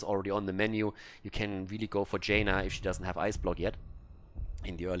Tyrande is already on the menu. You can really go for Jaina if she doesn't have Ice Block yet,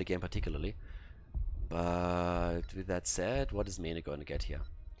 in the early game particularly. But with that said, what is Mene going to get here?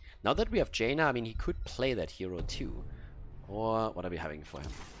 Now that we have Jaina, I mean, he could play that hero too. Or what are we having for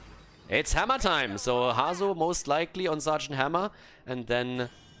him? It's Hammer time! So Hazo most likely on Sergeant Hammer, and then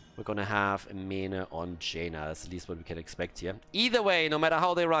we're gonna have Mene on Jaina. That's at least what we can expect here. Either way, no matter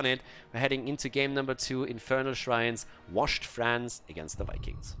how they run it, we're heading into game number 2, Infernal Shrines, Washed France against the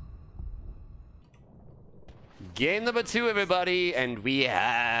Vikings. Game number 2, everybody, and we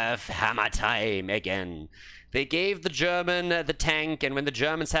have Hammer time again. They gave the German the tank, and when the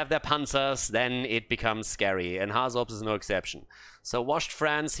Germans have their panzers, then it becomes scary, and HeroesHype is no exception. So Washed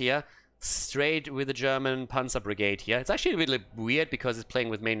France here, straight with the German Panzer Brigade here. It's actually a bit weird because it's playing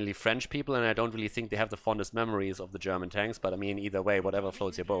with mainly French people, and I don't really think they have the fondest memories of the German tanks, but I mean, either way, whatever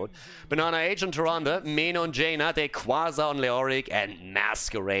floats your boat. Banana Age on Tyrande, Mene on Jaina, Quasar on Leoric, and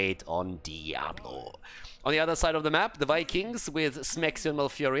Masquerade on Diablo. On the other side of the map, the Vikings with Smexion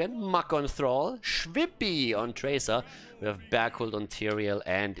Malfurion, Muck on Thrall, Schwippy on Tracer, we have Backhold on Tyrael,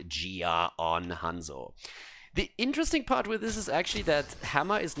 and Gia on Hanzo. The interesting part with this is actually that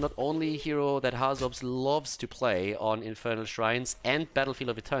Hammer is not only a hero that HeroesHype loves to play on Infernal Shrines and Battlefield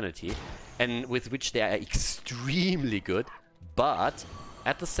of Eternity, and with which they are extremely good, but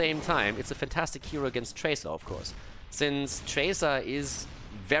at the same time, it's a fantastic hero against Tracer, of course. Since Tracer is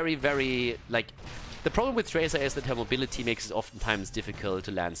very, very, like... The problem with Tracer is that her mobility makes it oftentimes difficult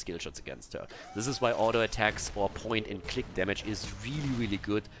to land skill shots against her. This is why auto attacks or point and click damage is really, really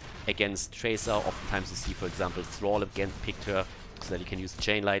good against Tracer. Oftentimes you see, for example, Thrall again picked her so that you can use the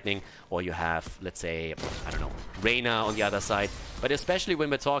Chain Lightning, or you have, let's say, I don't know, Reyna on the other side. But especially when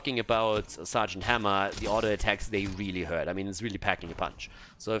we're talking about Sergeant Hammer, the auto attacks, they really hurt. I mean, it's really packing a punch.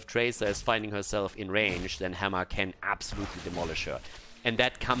 So if Tracer is finding herself in range, then Hammer can absolutely demolish her. And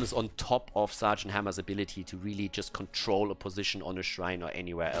that comes on top of Sergeant Hammer's ability to really just control a position on a shrine or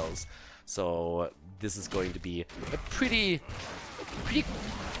anywhere else. So this is going to be a pretty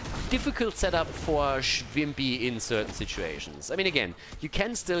difficult setup for Schwimpy in certain situations. I mean, again, you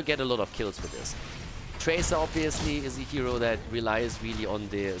can still get a lot of kills with this. Tracer obviously is a hero that relies really on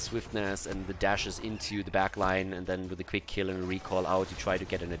the swiftness and the dashes into the backline, and then with a quick kill and a recall out, you try to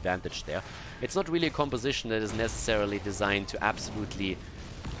get an advantage there. It's not really a composition that is necessarily designed to absolutely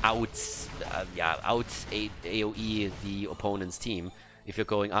out AoE the opponent's team. If you're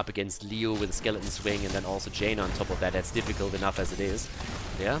going up against Leo with a skeleton swing and then also Jaina on top of that, that's difficult enough as it is.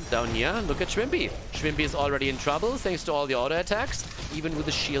 Yeah, down here, look at Schwimpy. Schwimpy is already in trouble thanks to all the auto attacks. Even with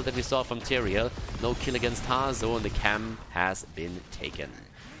the shield that we saw from Tyrael, no kill against Hazo, and the cam has been taken.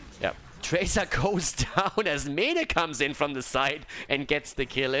 Yeah, Tracer goes down as Mene comes in from the side and gets the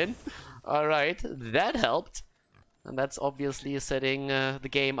kill in. Alright, that helped. And that's obviously setting the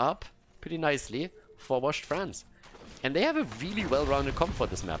game up pretty nicely for Washed France. And they have a really well-rounded comp for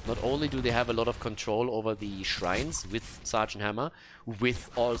this map. Not only do they have a lot of control over the shrines with Sergeant Hammer,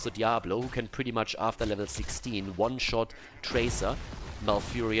 with also Diablo, who can pretty much after level 16 one-shot Tracer,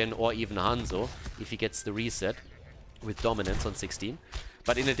 Malfurion, or even Hanzo if he gets the reset with Dominance on 16.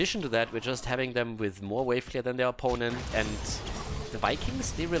 But in addition to that, we're just having them with more wave clear than their opponent, and the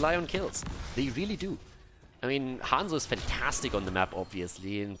Vikings, they rely on kills. They really do. I mean, Hanzo is fantastic on the map,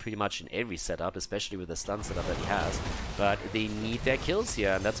 obviously, and pretty much in every setup, especially with the stun setup that he has. But they need their kills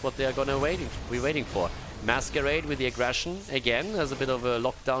here, and that's what they're gonna be waiting for. Masquerade with the aggression, again, has a bit of a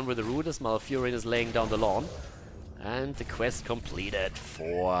lockdown with the root as Malfurion is laying down the lawn. And the quest completed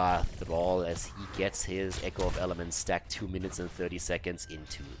for Thrall as he gets his Echo of Elements stacked 2 minutes and 30 seconds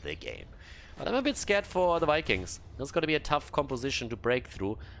into the game. But I'm a bit scared for the Vikings. That's going to be a tough composition to break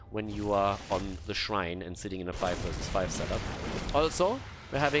through when you are on the shrine and sitting in a 5 versus 5 setup. Also,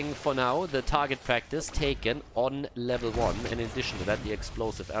 we're having, for now, the target practice taken on level 1, and in addition to that, the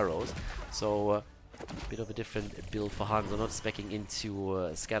explosive arrows. So, a bit of a different build for Hanzo, not speccing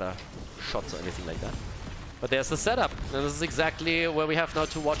into scatter shots or anything like that. But there's the setup, and this is exactly where we have now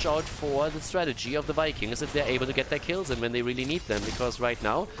to watch out for the strategy of the Vikings if they're able to get their kills and when they really need them, because right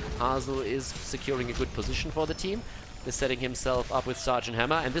now Hazo is securing a good position for the team, is setting himself up with Sergeant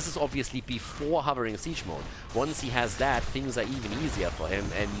Hammer, and this is obviously before hovering siege mode. Once he has that, things are even easier for him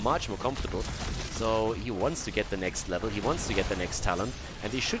and much more comfortable. So he wants to get the next level, he wants to get the next talent,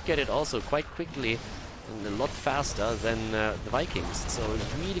 and he should get it also quite quickly and a lot faster than the Vikings. So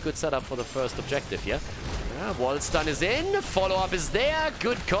really good setup for the first objective here. Yeah, wall stun is in, follow-up is there,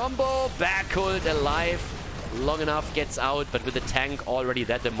 good combo, backhold alive, long enough, gets out, but with the tank already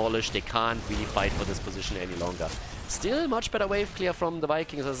that demolished, they can't really fight for this position any longer. Still much better wave clear from the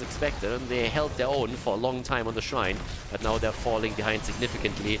Vikings as expected, and they held their own for a long time on the shrine, but now they're falling behind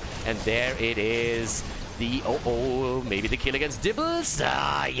significantly, and there it is. The maybe the kill against Dibbles?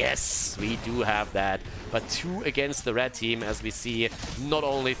 Ah, yes, we do have that. But 2 against the red team, as we see not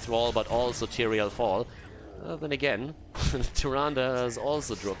only Thrall, but also Tyrael fall. Then again, Tyrande has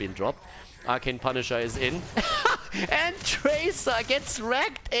also been dropped. Arcane Punisher is in. And Tracer gets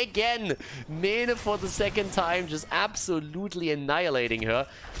wrecked again. Mene for the second time, just absolutely annihilating her.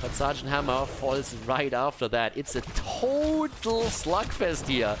 But Sergeant Hammer falls right after that. It's a total slugfest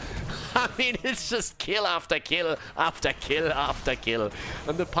here. I mean, it's just kill after kill after kill after kill.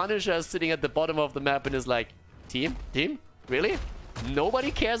 And the Punisher is sitting at the bottom of the map and is like, Team? Really?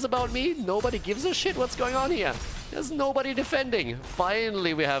 Nobody cares about me? Nobody gives a shit what's going on here? There's nobody defending.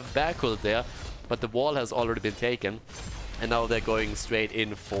 Finally, we have backhold there. But the wall has already been taken, and now they're going straight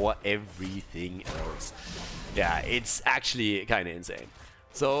in for everything else. Yeah, it's actually kind of insane.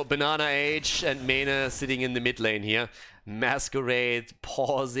 So, Banana Age and Mene sitting in the mid lane here. Masquerade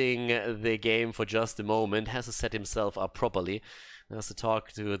pausing the game for just a moment, has to set himself up properly. Has to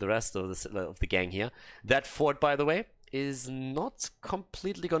talk to the rest of the gang here. That fort, by the way, is not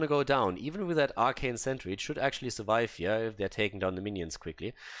completely gonna go down. Even with that Arcane Sentry, it should actually survive here if they're taking down the minions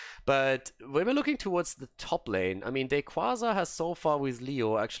quickly. But when we're looking towards the top lane, I mean, Quasar has so far with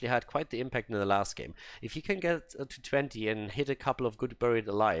Leo actually had quite the impact in the last game. If you can get to 20 and hit a couple of good buried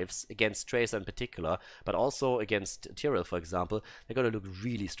alives against Tracer in particular, but also against Tyrael, for example, they're gonna look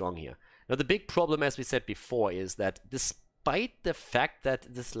really strong here. Now, the big problem, as we said before, is that despite the fact that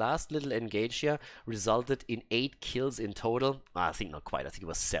this last little engage here resulted in 8 kills in total, I think not quite, I think it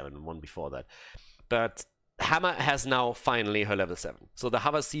was 7 and 1 before that, but Hammer has now finally her level 7. So the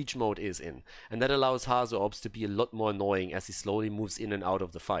Hover Siege mode is in, and that allows Hazo Ops to be a lot more annoying as he slowly moves in and out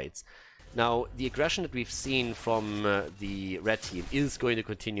of the fights. Now, the aggression that we've seen from the red team is going to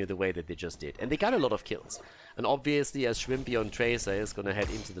continue the way that they just did, and they got a lot of kills. And obviously, as Schwimpy on Tracer is going to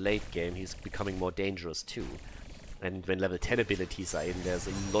head into the late game, he's becoming more dangerous too. And when level 10 abilities are in, there's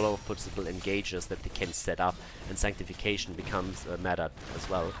a lot of possible engages that they can set up, and Sanctification becomes a matter as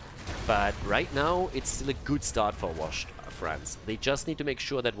well. But right now, it's still a good start for Washed France. They just need to make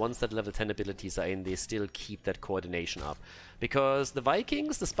sure that once that level 10 abilities are in, they still keep that coordination up. Because the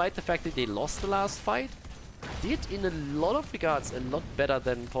Vikings, despite the fact that they lost the last fight, did in a lot of regards a lot better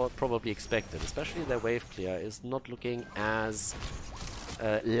than probably expected. Especially their wave clear is not looking as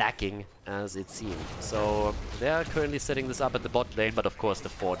lacking as it seemed. So they're currently setting this up at the bot lane, but of course the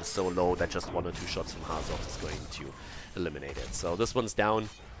fort is so low that just 1 or 2 shots from HeroesHype is going to eliminate it. So this one's down.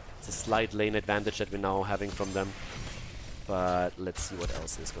 It's a slight lane advantage that we're now having from them. But let's see what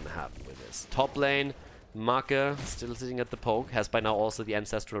else is going to happen with this. Top lane, Marke still sitting at the poke, has by now also the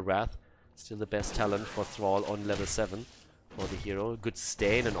Ancestral Wrath. Still the best talent for Thrall on level 7 for the hero. Good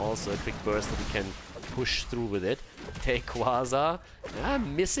stain and also a quick burst that he can push through with it. Take Quasar.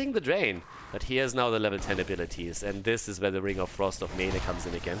 Missing the drain. But he has now the level 10 abilities, and this is where the Ring of Frost of Mane comes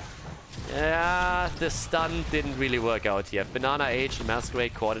in again. Yeah, the stun didn't really work out here. Banana Age and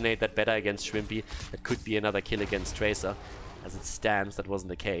Masquerade coordinate that better against Shrimpy. That could be another kill against Tracer. As it stands, that wasn't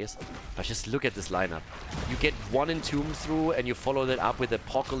the case. But just look at this lineup. You get 1 Entomb through, and you follow that up with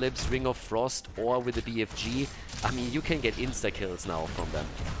Apocalypse, Ring of Frost, or with the BFG. I mean, you can get insta-kills now from them.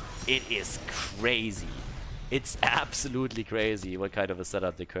 It is crazy. It's absolutely crazy what kind of a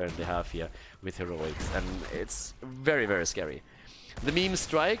setup they currently have here with Heroics. And it's very, very scary. The Meme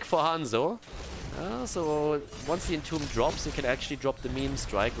Strike for Hanzo. So once the Entomb drops, you can actually drop the Meme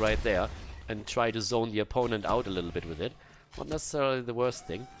Strike right there and try to zone the opponent out a little bit with it. Not necessarily the worst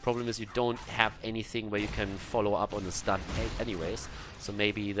thing. Problem is you don't have anything where you can follow up on the stun anyways. So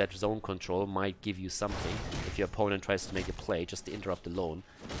maybe that zone control might give you something if your opponent tries to make a play just to interrupt alone.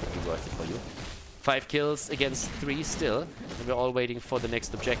 It'd be worth it for you. 5 kills against 3 still, and we're all waiting for the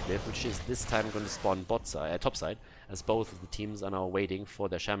next objective, which is this time going to spawn bot side, top side, as both of the teams are now waiting for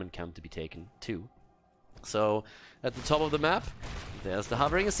their Shaman camp to be taken too. So at the top of the map, there's the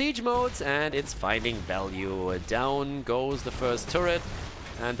hovering siege mode, and it's finding value. Down goes the first turret,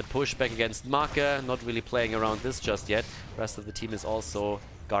 and the pushback against Marke, not really playing around this just yet. The rest of the team is also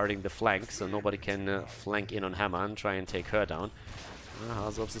guarding the flank, so nobody can flank in on Hammer and try and take her down.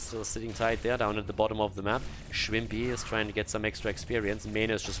 HeroesHype is still sitting tight there, down at the bottom of the map. Shrimpy is trying to get some extra experience. Mane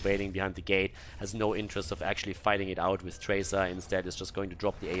is just waiting behind the gate, has no interest of actually fighting it out with Tracer. Instead is just going to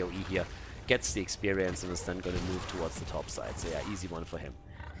drop the AoE here, gets the experience, and is then going to move towards the top side. So yeah, easy one for him.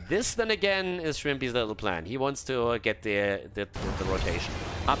 This then again is Shrimpy's little plan. He wants to get the rotation.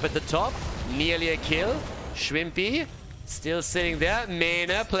 Up at the top, nearly a kill. Shrimpy still sitting there.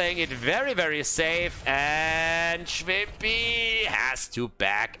 Mane playing it very, very safe. And Shrimpy has to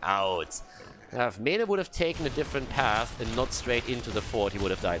back out. If Mane would have taken a different path and not straight into the fort, he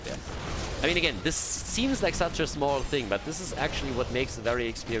would have died there. I mean, again, this seems like such a small thing, but this is actually what makes a very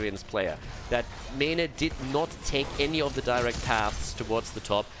experienced player. That Mane did not take any of the direct paths towards the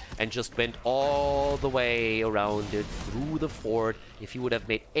top and just went all the way around it, through the fort. If he would have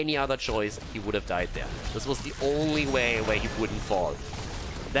made any other choice, he would have died there. This was the only way where he wouldn't fall.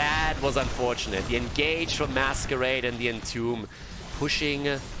 That was unfortunate. The engage from Masquerade and the Entomb, pushing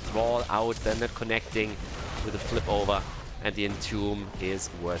Thrall out, then not connecting with a flip over, and the Entomb is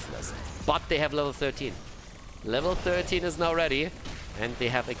worthless. But they have level 13. Level 13 is now ready, and they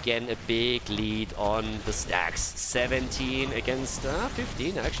have again a big lead on the stacks. 17 against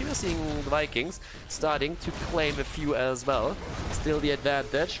 15. Actually, we're seeing the Vikings starting to claim a few as well. Still the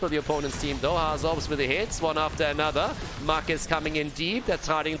advantage for the opponent's team though. HeroesHype with the hits, one after another. Mark is coming in deep. They're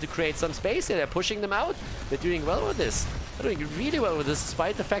starting to create some space here. They're pushing them out. They're doing well with this. They're doing really well with this,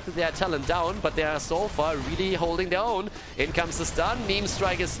 despite the fact that they are talent down, but they are so far really holding their own. In comes the stun. Meme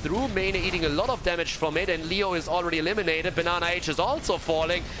Strike is through. Mane eating a lot of damage from it, and Leo is already eliminated. Banana Age is also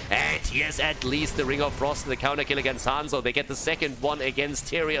falling, and here's at least the Ring of Frost and the counter kill against Hanzo. They get the second one against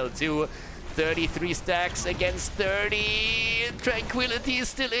Tyrael too. 33 stacks against 30. Tranquility is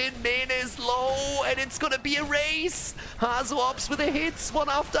still in. Mane is low, and it's gonna be a race. HeroesHype with the hits, one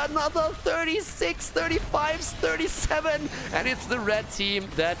after another. 36, 35, 37, and it's the red team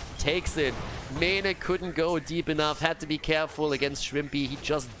that takes it. Mane couldn't go deep enough, had to be careful against Shrimpy. He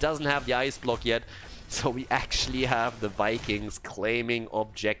just doesn't have the ice block yet. So we actually have the Vikings claiming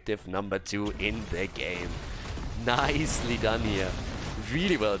objective number 2 in the game. Nicely done here.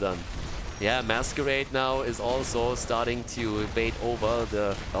 Really well done. Yeah, Masquerade now is also starting to bait over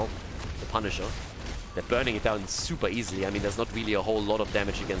the Punisher. They're burning it down super easily. I mean, there's not really a whole lot of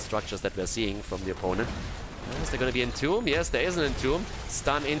damage against structures that we're seeing from the opponent. Is there going to be Entomb? Yes, there is an Entomb.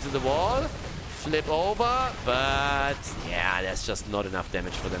 Stun into the wall. Flip over. But yeah, there's just not enough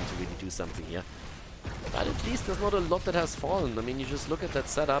damage for them to really do something here. But at least there's not a lot that has fallen. I mean, you just look at that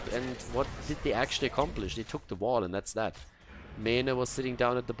setup and what did they actually accomplish? They took the wall and that's that. Mene was sitting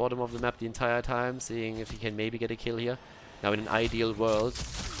down at the bottom of the map the entire time, seeing if he can maybe get a kill here. Now, in an ideal world,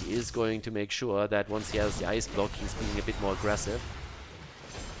 he is going to make sure that once he has the ice block, he's being a bit more aggressive.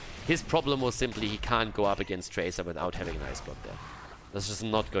 His problem was simply he can't go up against Tracer without having an ice block there. That's just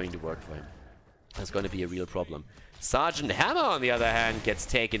not going to work for him. That's going to be a real problem. Sergeant Hammer, on the other hand, gets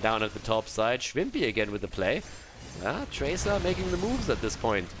taken down at the top side. Schwimpy again with the play. Yeah, Tracer making the moves at this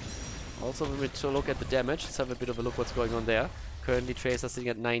point. Also, when we look at the damage, let's have a bit of a look what's going on there. Currently, Tracer sitting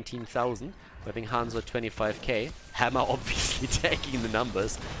at 19,000. We're having Hanzo at 25k. Hammer obviously taking the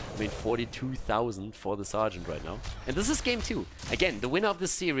numbers. I mean, 42,000 for the Sergeant right now. And this is game 2. Again, the winner of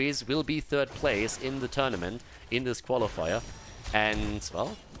this series will be 3rd place in the tournament, in this qualifier. And,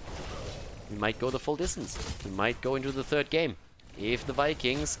 well, we might go the full distance. We might go into the 3rd game. If the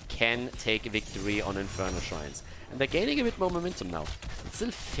Vikings can take a victory on Inferno Shrines. And they're gaining a bit more momentum now. It's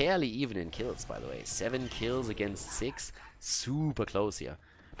still fairly even in kills, by the way. 7 kills against 6. Super close here.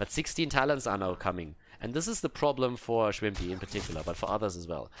 But 16 talents are now coming. And this is the problem for Schwimpy in particular, but for others as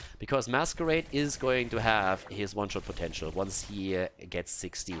well. Because Masquerade is going to have his one-shot potential once he gets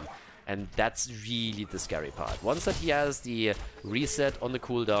 16. And that's really the scary part. Once that he has the reset on the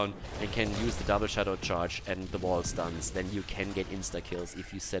cooldown and can use the double shadow charge and the wall stuns, then you can get insta-kills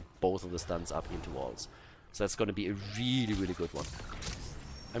if you set both of the stuns up into walls. So that's going to be a really, really good one.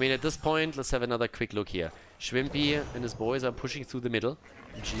 I mean, at this point, let's have another quick look here. Schwimpy and his boys are pushing through the middle.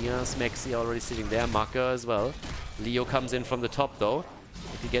 Gia, Smexy already sitting there. Maka as well. Leo comes in from the top, though.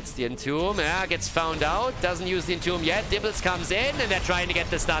 If he gets the Entomb, gets found out. Doesn't use the Entomb yet. Dibbles comes in, and they're trying to get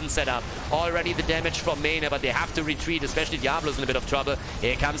the stun set up. Already the damage from Mene, but they have to retreat, especially Diablo's in a bit of trouble.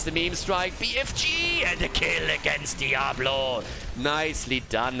 Here comes the meme strike. BFG, and a kill against Diablo. Nicely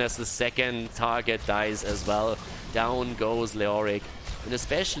done as the second target dies as well. Down goes Leoric. And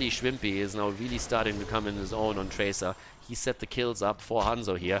especially Schwimpy is now really starting to come in his own on Tracer. He set the kills up for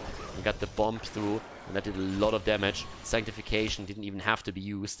Hanzo here and got the bomb through, and that did a lot of damage. Sanctification didn't even have to be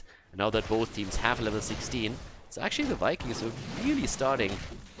used. And now that both teams have level 16, it's actually the Vikings who are really starting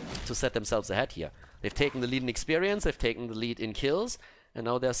to set themselves ahead here. They've taken the lead in experience, they've taken the lead in kills, and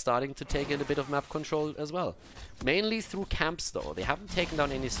now they're starting to take in a bit of map control as well. Mainly through camps though. They haven't taken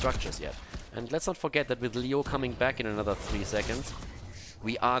down any structures yet. And let's not forget that with Leo coming back in another 3 seconds,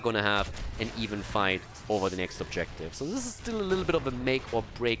 we are going to have an even fight over the next objective. So this is still a little bit of a make or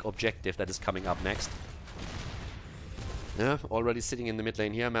break objective that is coming up next. Yeah, already sitting in the mid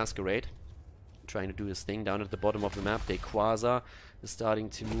lane here, Masquerade. Trying to do his thing down at the bottom of the map. Quasar is starting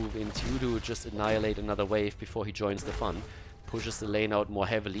to move into to just annihilate another wave before he joins the fun. Pushes the lane out more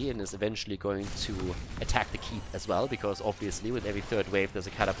heavily and is eventually going to attack the keep as well, because obviously with every 3rd wave there's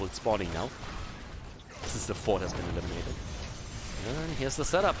a catapult spawning now. Since the fort has been eliminated. And here's the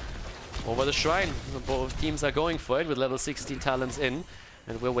setup. Over the shrine. Both teams are going for it with level 16 talents in.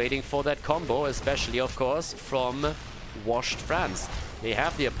 And we're waiting for that combo, especially, of course, from Washed France. They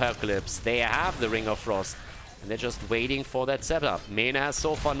have the Apocalypse. They have the Ring of Frost. And they're just waiting for that setup. Mena has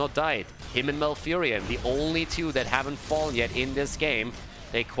so far not died. Him and Malfurion, the only 2 that haven't fallen yet in this game.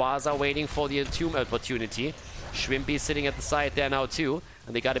 Quasar waiting for the Entomb opportunity. Schwimpy sitting at the side there now too.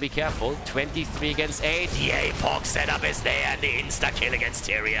 And they gotta be careful. 23 against 8. The Apoc setup is there and the insta-kill against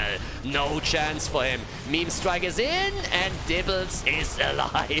Tyrael. No chance for him. Meme Strike is in and Dibbles is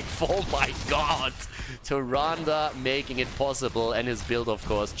alive. Oh my god. Tyrande making it possible, and his build, of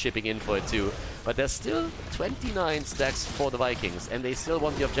course, chipping in for it too. But there's still 29 stacks for the Vikings, and they still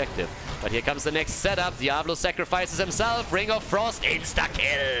want the objective. But here comes the next setup. Diablo sacrifices himself. Ring of Frost,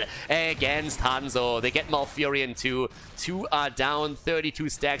 insta-kill against Hanzo. They get Malfurion too. 2 are down, 32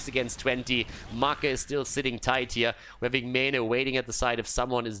 stacks against 20. Maka is still sitting tight here. We're having Mene waiting at the side if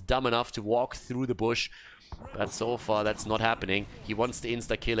someone is dumb enough to walk through the bush. But so far, that's not happening. He wants the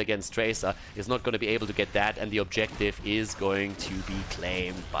insta-kill against Tracer. He's not going to be able to get that, and the objective is going to be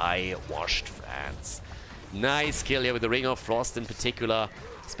claimed by Washed France. Nice kill here with the Ring of Frost in particular,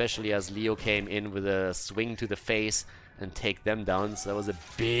 especially as Leo came in with a swing to the face and take them down. So that was a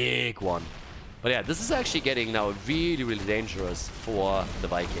big one. But yeah, this is actually getting now really, really dangerous for the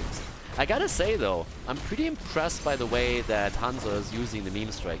Vikings. I gotta say though, I'm pretty impressed by the way that Hanzo is using the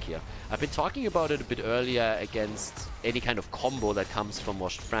meme strike here. I've been talking about it a bit earlier against any kind of combo that comes from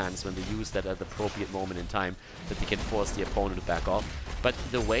Washed France when they use that at the appropriate moment in time, that they can force the opponent to back off. But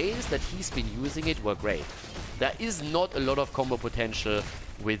the ways that he's been using it were great. There is not a lot of combo potential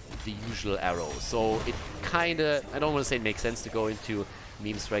with the usual arrow. So it kinda, I don't want to say it makes sense to go into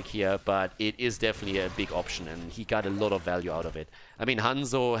meme strike here, but it is definitely a big option, and he got a lot of value out of it. I mean,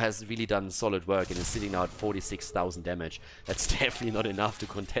 Hanzo has really done solid work and is sitting now at 46,000 damage. That's definitely not enough to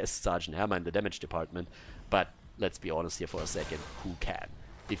contest Sergeant Hammer in the damage department, but let's be honest here for a second, who can?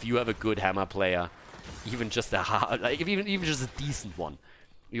 If you have a good Hammer player, even just a hard, like even just a decent one,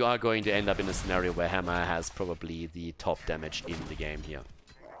 you are going to end up in a scenario where Hammer has probably the top damage in the game here.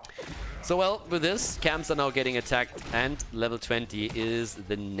 So, well, with this, camps are now getting attacked, and level 20 is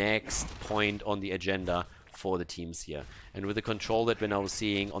the next point on the agenda for the teams here. And with the control that we're now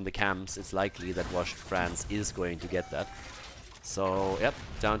seeing on the camps, it's likely that Washed France is going to get that. So, yep,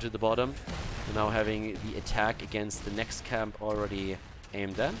 down to the bottom. We're now having the attack against the next camp already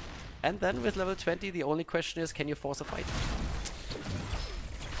aimed at. And then with level 20, the only question is, can you force a fight?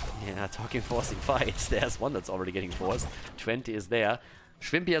 Yeah, talking forcing fights, there's one that's already getting forced. 20 is there.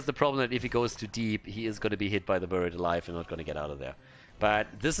 Schwimpy has the problem that if he goes too deep, he is going to be hit by the Buried Alive and not going to get out of there. But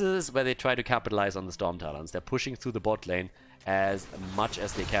this is where they try to capitalize on the Storm Talons. They're pushing through the bot lane as much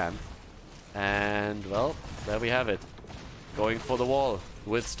as they can. And, well, there we have it. Going for the wall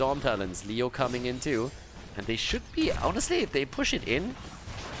with Storm Talons. Leo coming in too. And they should be, honestly, if they push it in,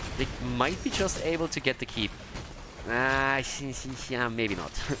 they might be just able to get the keep. Yeah, maybe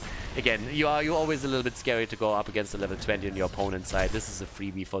not. Again, you're always a little bit scary to go up against a level 20 on your opponent's side. This is a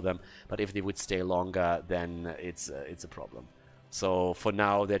freebie for them, but if they would stay longer, then it's a problem. So for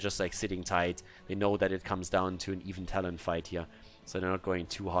now, they're just like sitting tight. They know that it comes down to an even talent fight here, so they're not going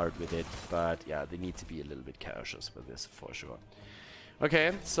too hard with it. But yeah, they need to be a little bit cautious with this for sure.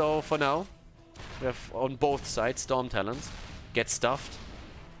 Okay, so for now, we have on both sides Storm Talons get stuffed.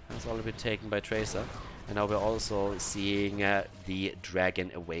 That's already been taken by Tracer. And now we're also seeing the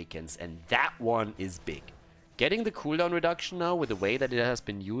Dragon Awakens, and that one is big. Getting the cooldown reduction now with the way that it has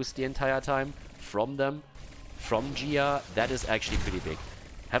been used the entire time from them, from Gia, that is actually pretty big.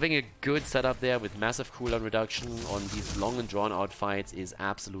 Having a good setup there with massive cooldown reduction on these long and drawn out fights is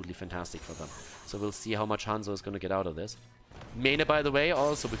absolutely fantastic for them. So we'll see how much Hanzo is going to get out of this. Mena, by the way,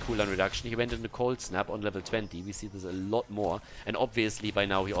 also with cooldown reduction. He went into Cold Snap on level 20. We see this a lot more. And obviously, by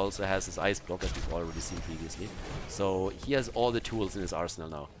now, he also has his Ice Block, as we've already seen previously. So he has all the tools in his arsenal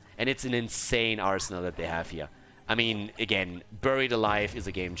now. And it's an insane arsenal that they have here. I mean, again, Buried Alive is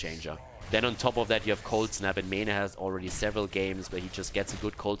a game changer. Then on top of that, you have Cold Snap, and Mena has already several games where he just gets a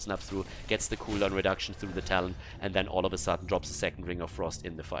good Cold Snap through, gets the cooldown reduction through the talent, and then all of a sudden drops a second Ring of Frost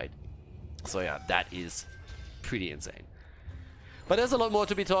in the fight. So yeah, that is pretty insane. But there's a lot more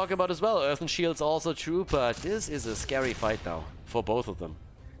to be talking about as well. Earthen Shield's also true, but this is a scary fight now for both of them.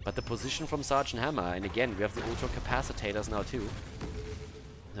 But the position from Sergeant Hammer, and again, we have the Ultra Capacitators now too.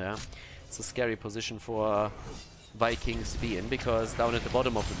 Yeah, it's a scary position for Vikings to be in, because down at the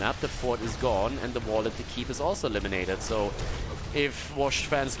bottom of the map, the fort is gone, and the wall at the keep is also eliminated. So if Washed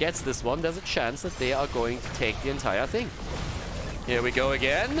Fans gets this one, there's a chance that they are going to take the entire thing. Here we go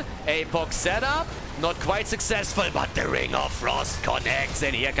again. Apox setup. Not quite successful, but the Ring of Frost connects,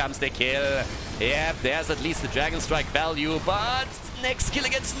 and here comes the kill. Yep, there's at least the Dragon Strike value, but next kill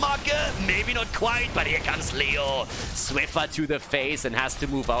against Marke, maybe not quite, but here comes Leo. Swiffer to the face and has to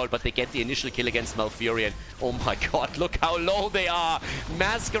move out, but they get the initial kill against Malfurion. Oh my god, look how low they are.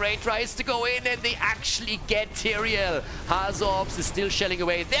 Masquerade tries to go in, and they actually get Tyrael. Hazorps is still shelling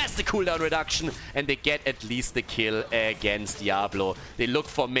away. There's the cooldown reduction, and they get at least the kill against Diablo. They look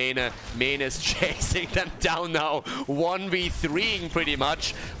for Mena. Mena is chasing them down now, 1v3ing pretty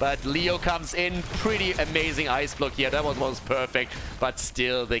much, but Leo comes in. Pretty amazing Ice Block here. That was perfect, but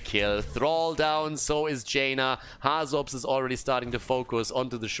still the kill. Thrall down, so is Jaina. Hazorps is already starting to focus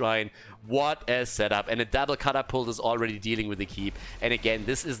onto the shrine. What a setup, and a double catapult is already dealing with the keep. And again,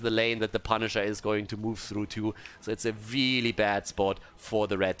 this is the lane that the Punisher is going to move through to, so it's a really bad spot for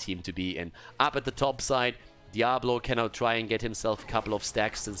the red team to be in. Up at the top side, Diablo can now try and get himself a couple of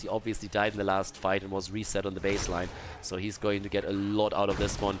stacks, since he obviously died in the last fight and was reset on the baseline. So he's going to get a lot out of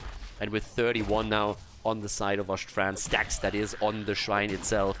this one. And with 31 now on the side of Washed France, stacks that is on the shrine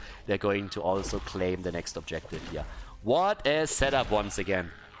itself, they're going to also claim the next objective here. What a setup once again.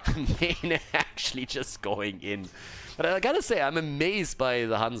 Mane actually just going in. But I gotta say, I'm amazed by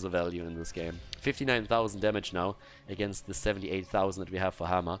the Hanzo value in this game. 59,000 damage now against the 78,000 that we have for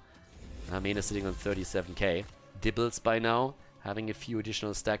Hammer. Mane is sitting on 37k. Dibbles by now, having a few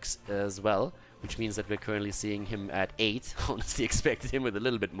additional stacks as well, which means that we're currently seeing him at 8. Honestly expected him with a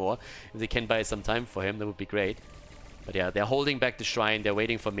little bit more. If they can buy some time for him, that would be great. But yeah, they're holding back the shrine. They're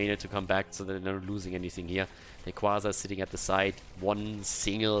waiting for Mena to come back so that they're not losing anything here. Nequaza sitting at the side. One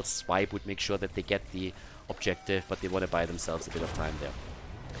single swipe would make sure that they get the objective, but they want to buy themselves a bit of time there.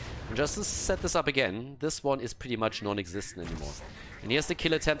 And just to set this up again, this one is pretty much non-existent anymore. And here's the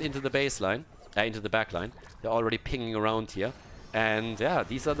kill attempt into the baseline, into the backline. They're already pinging around here. And yeah,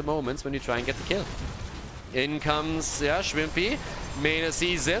 these are the moments when you try and get the kill. In comes, yeah, Schwimpy. Mena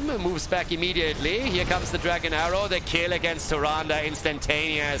sees him, moves back immediately. Here comes the Dragon Arrow. The kill against Tyrande,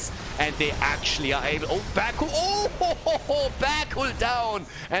 instantaneous. And they actually are able... Oh, Backhool! Oh, Backhool down!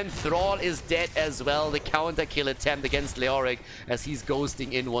 And Thrall is dead as well. The counter kill attempt against Leoric as he's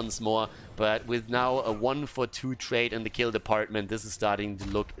ghosting in once more. But with now a 1-for-2 trade in the kill department, this is starting to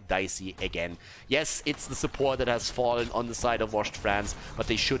look dicey again. Yes, it's the support that has fallen on the side of Washed France, but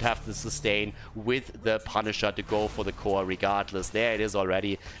they should have to sustain with the Punisher to go for the core regardless. There it is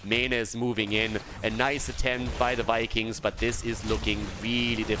already. Mena is moving in. A nice attempt by the Vikings, but this is looking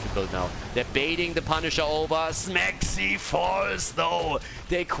really difficult now. They're baiting the Punisher over. Smexy falls though.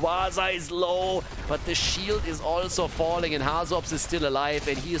 The Quasar is low, but the shield is also falling, and Hazops is still alive,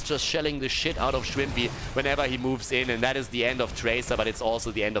 and he is just shelling the shit out of Schwimpy whenever he moves in, and that is the end of Tracer, but it's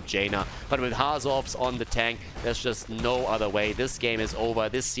also the end of Jaina. But with Hazops on the tank, there's just no other way. This game is over.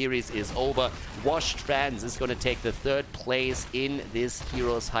 This series is over. Washed France is going to take the 3rd place in this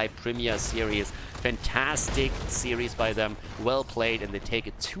HeroesHype Premier Series. Fantastic series by them. Well played, and they take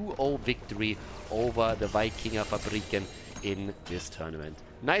a 2-0 victory over the Vikinger Fabriken in this tournament.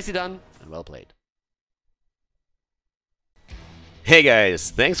 Nicely done and well played. Hey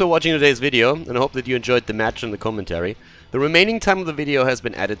guys, thanks for watching today's video, and I hope that you enjoyed the match and the commentary. The remaining time of the video has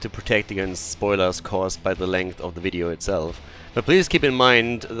been added to protect against spoilers caused by the length of the video itself. But please keep in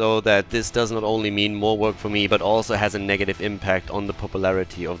mind though that this does not only mean more work for me, but also has a negative impact on the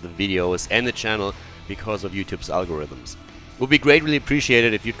popularity of the videos and the channel because of YouTube's algorithms. It would be greatly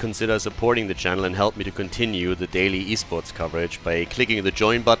appreciated if you'd consider supporting the channel and help me to continue the daily esports coverage by clicking the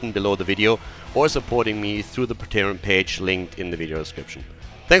join button below the video or supporting me through the Patreon page linked in the video description.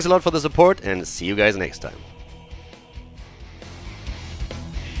 Thanks a lot for the support, and see you guys next time.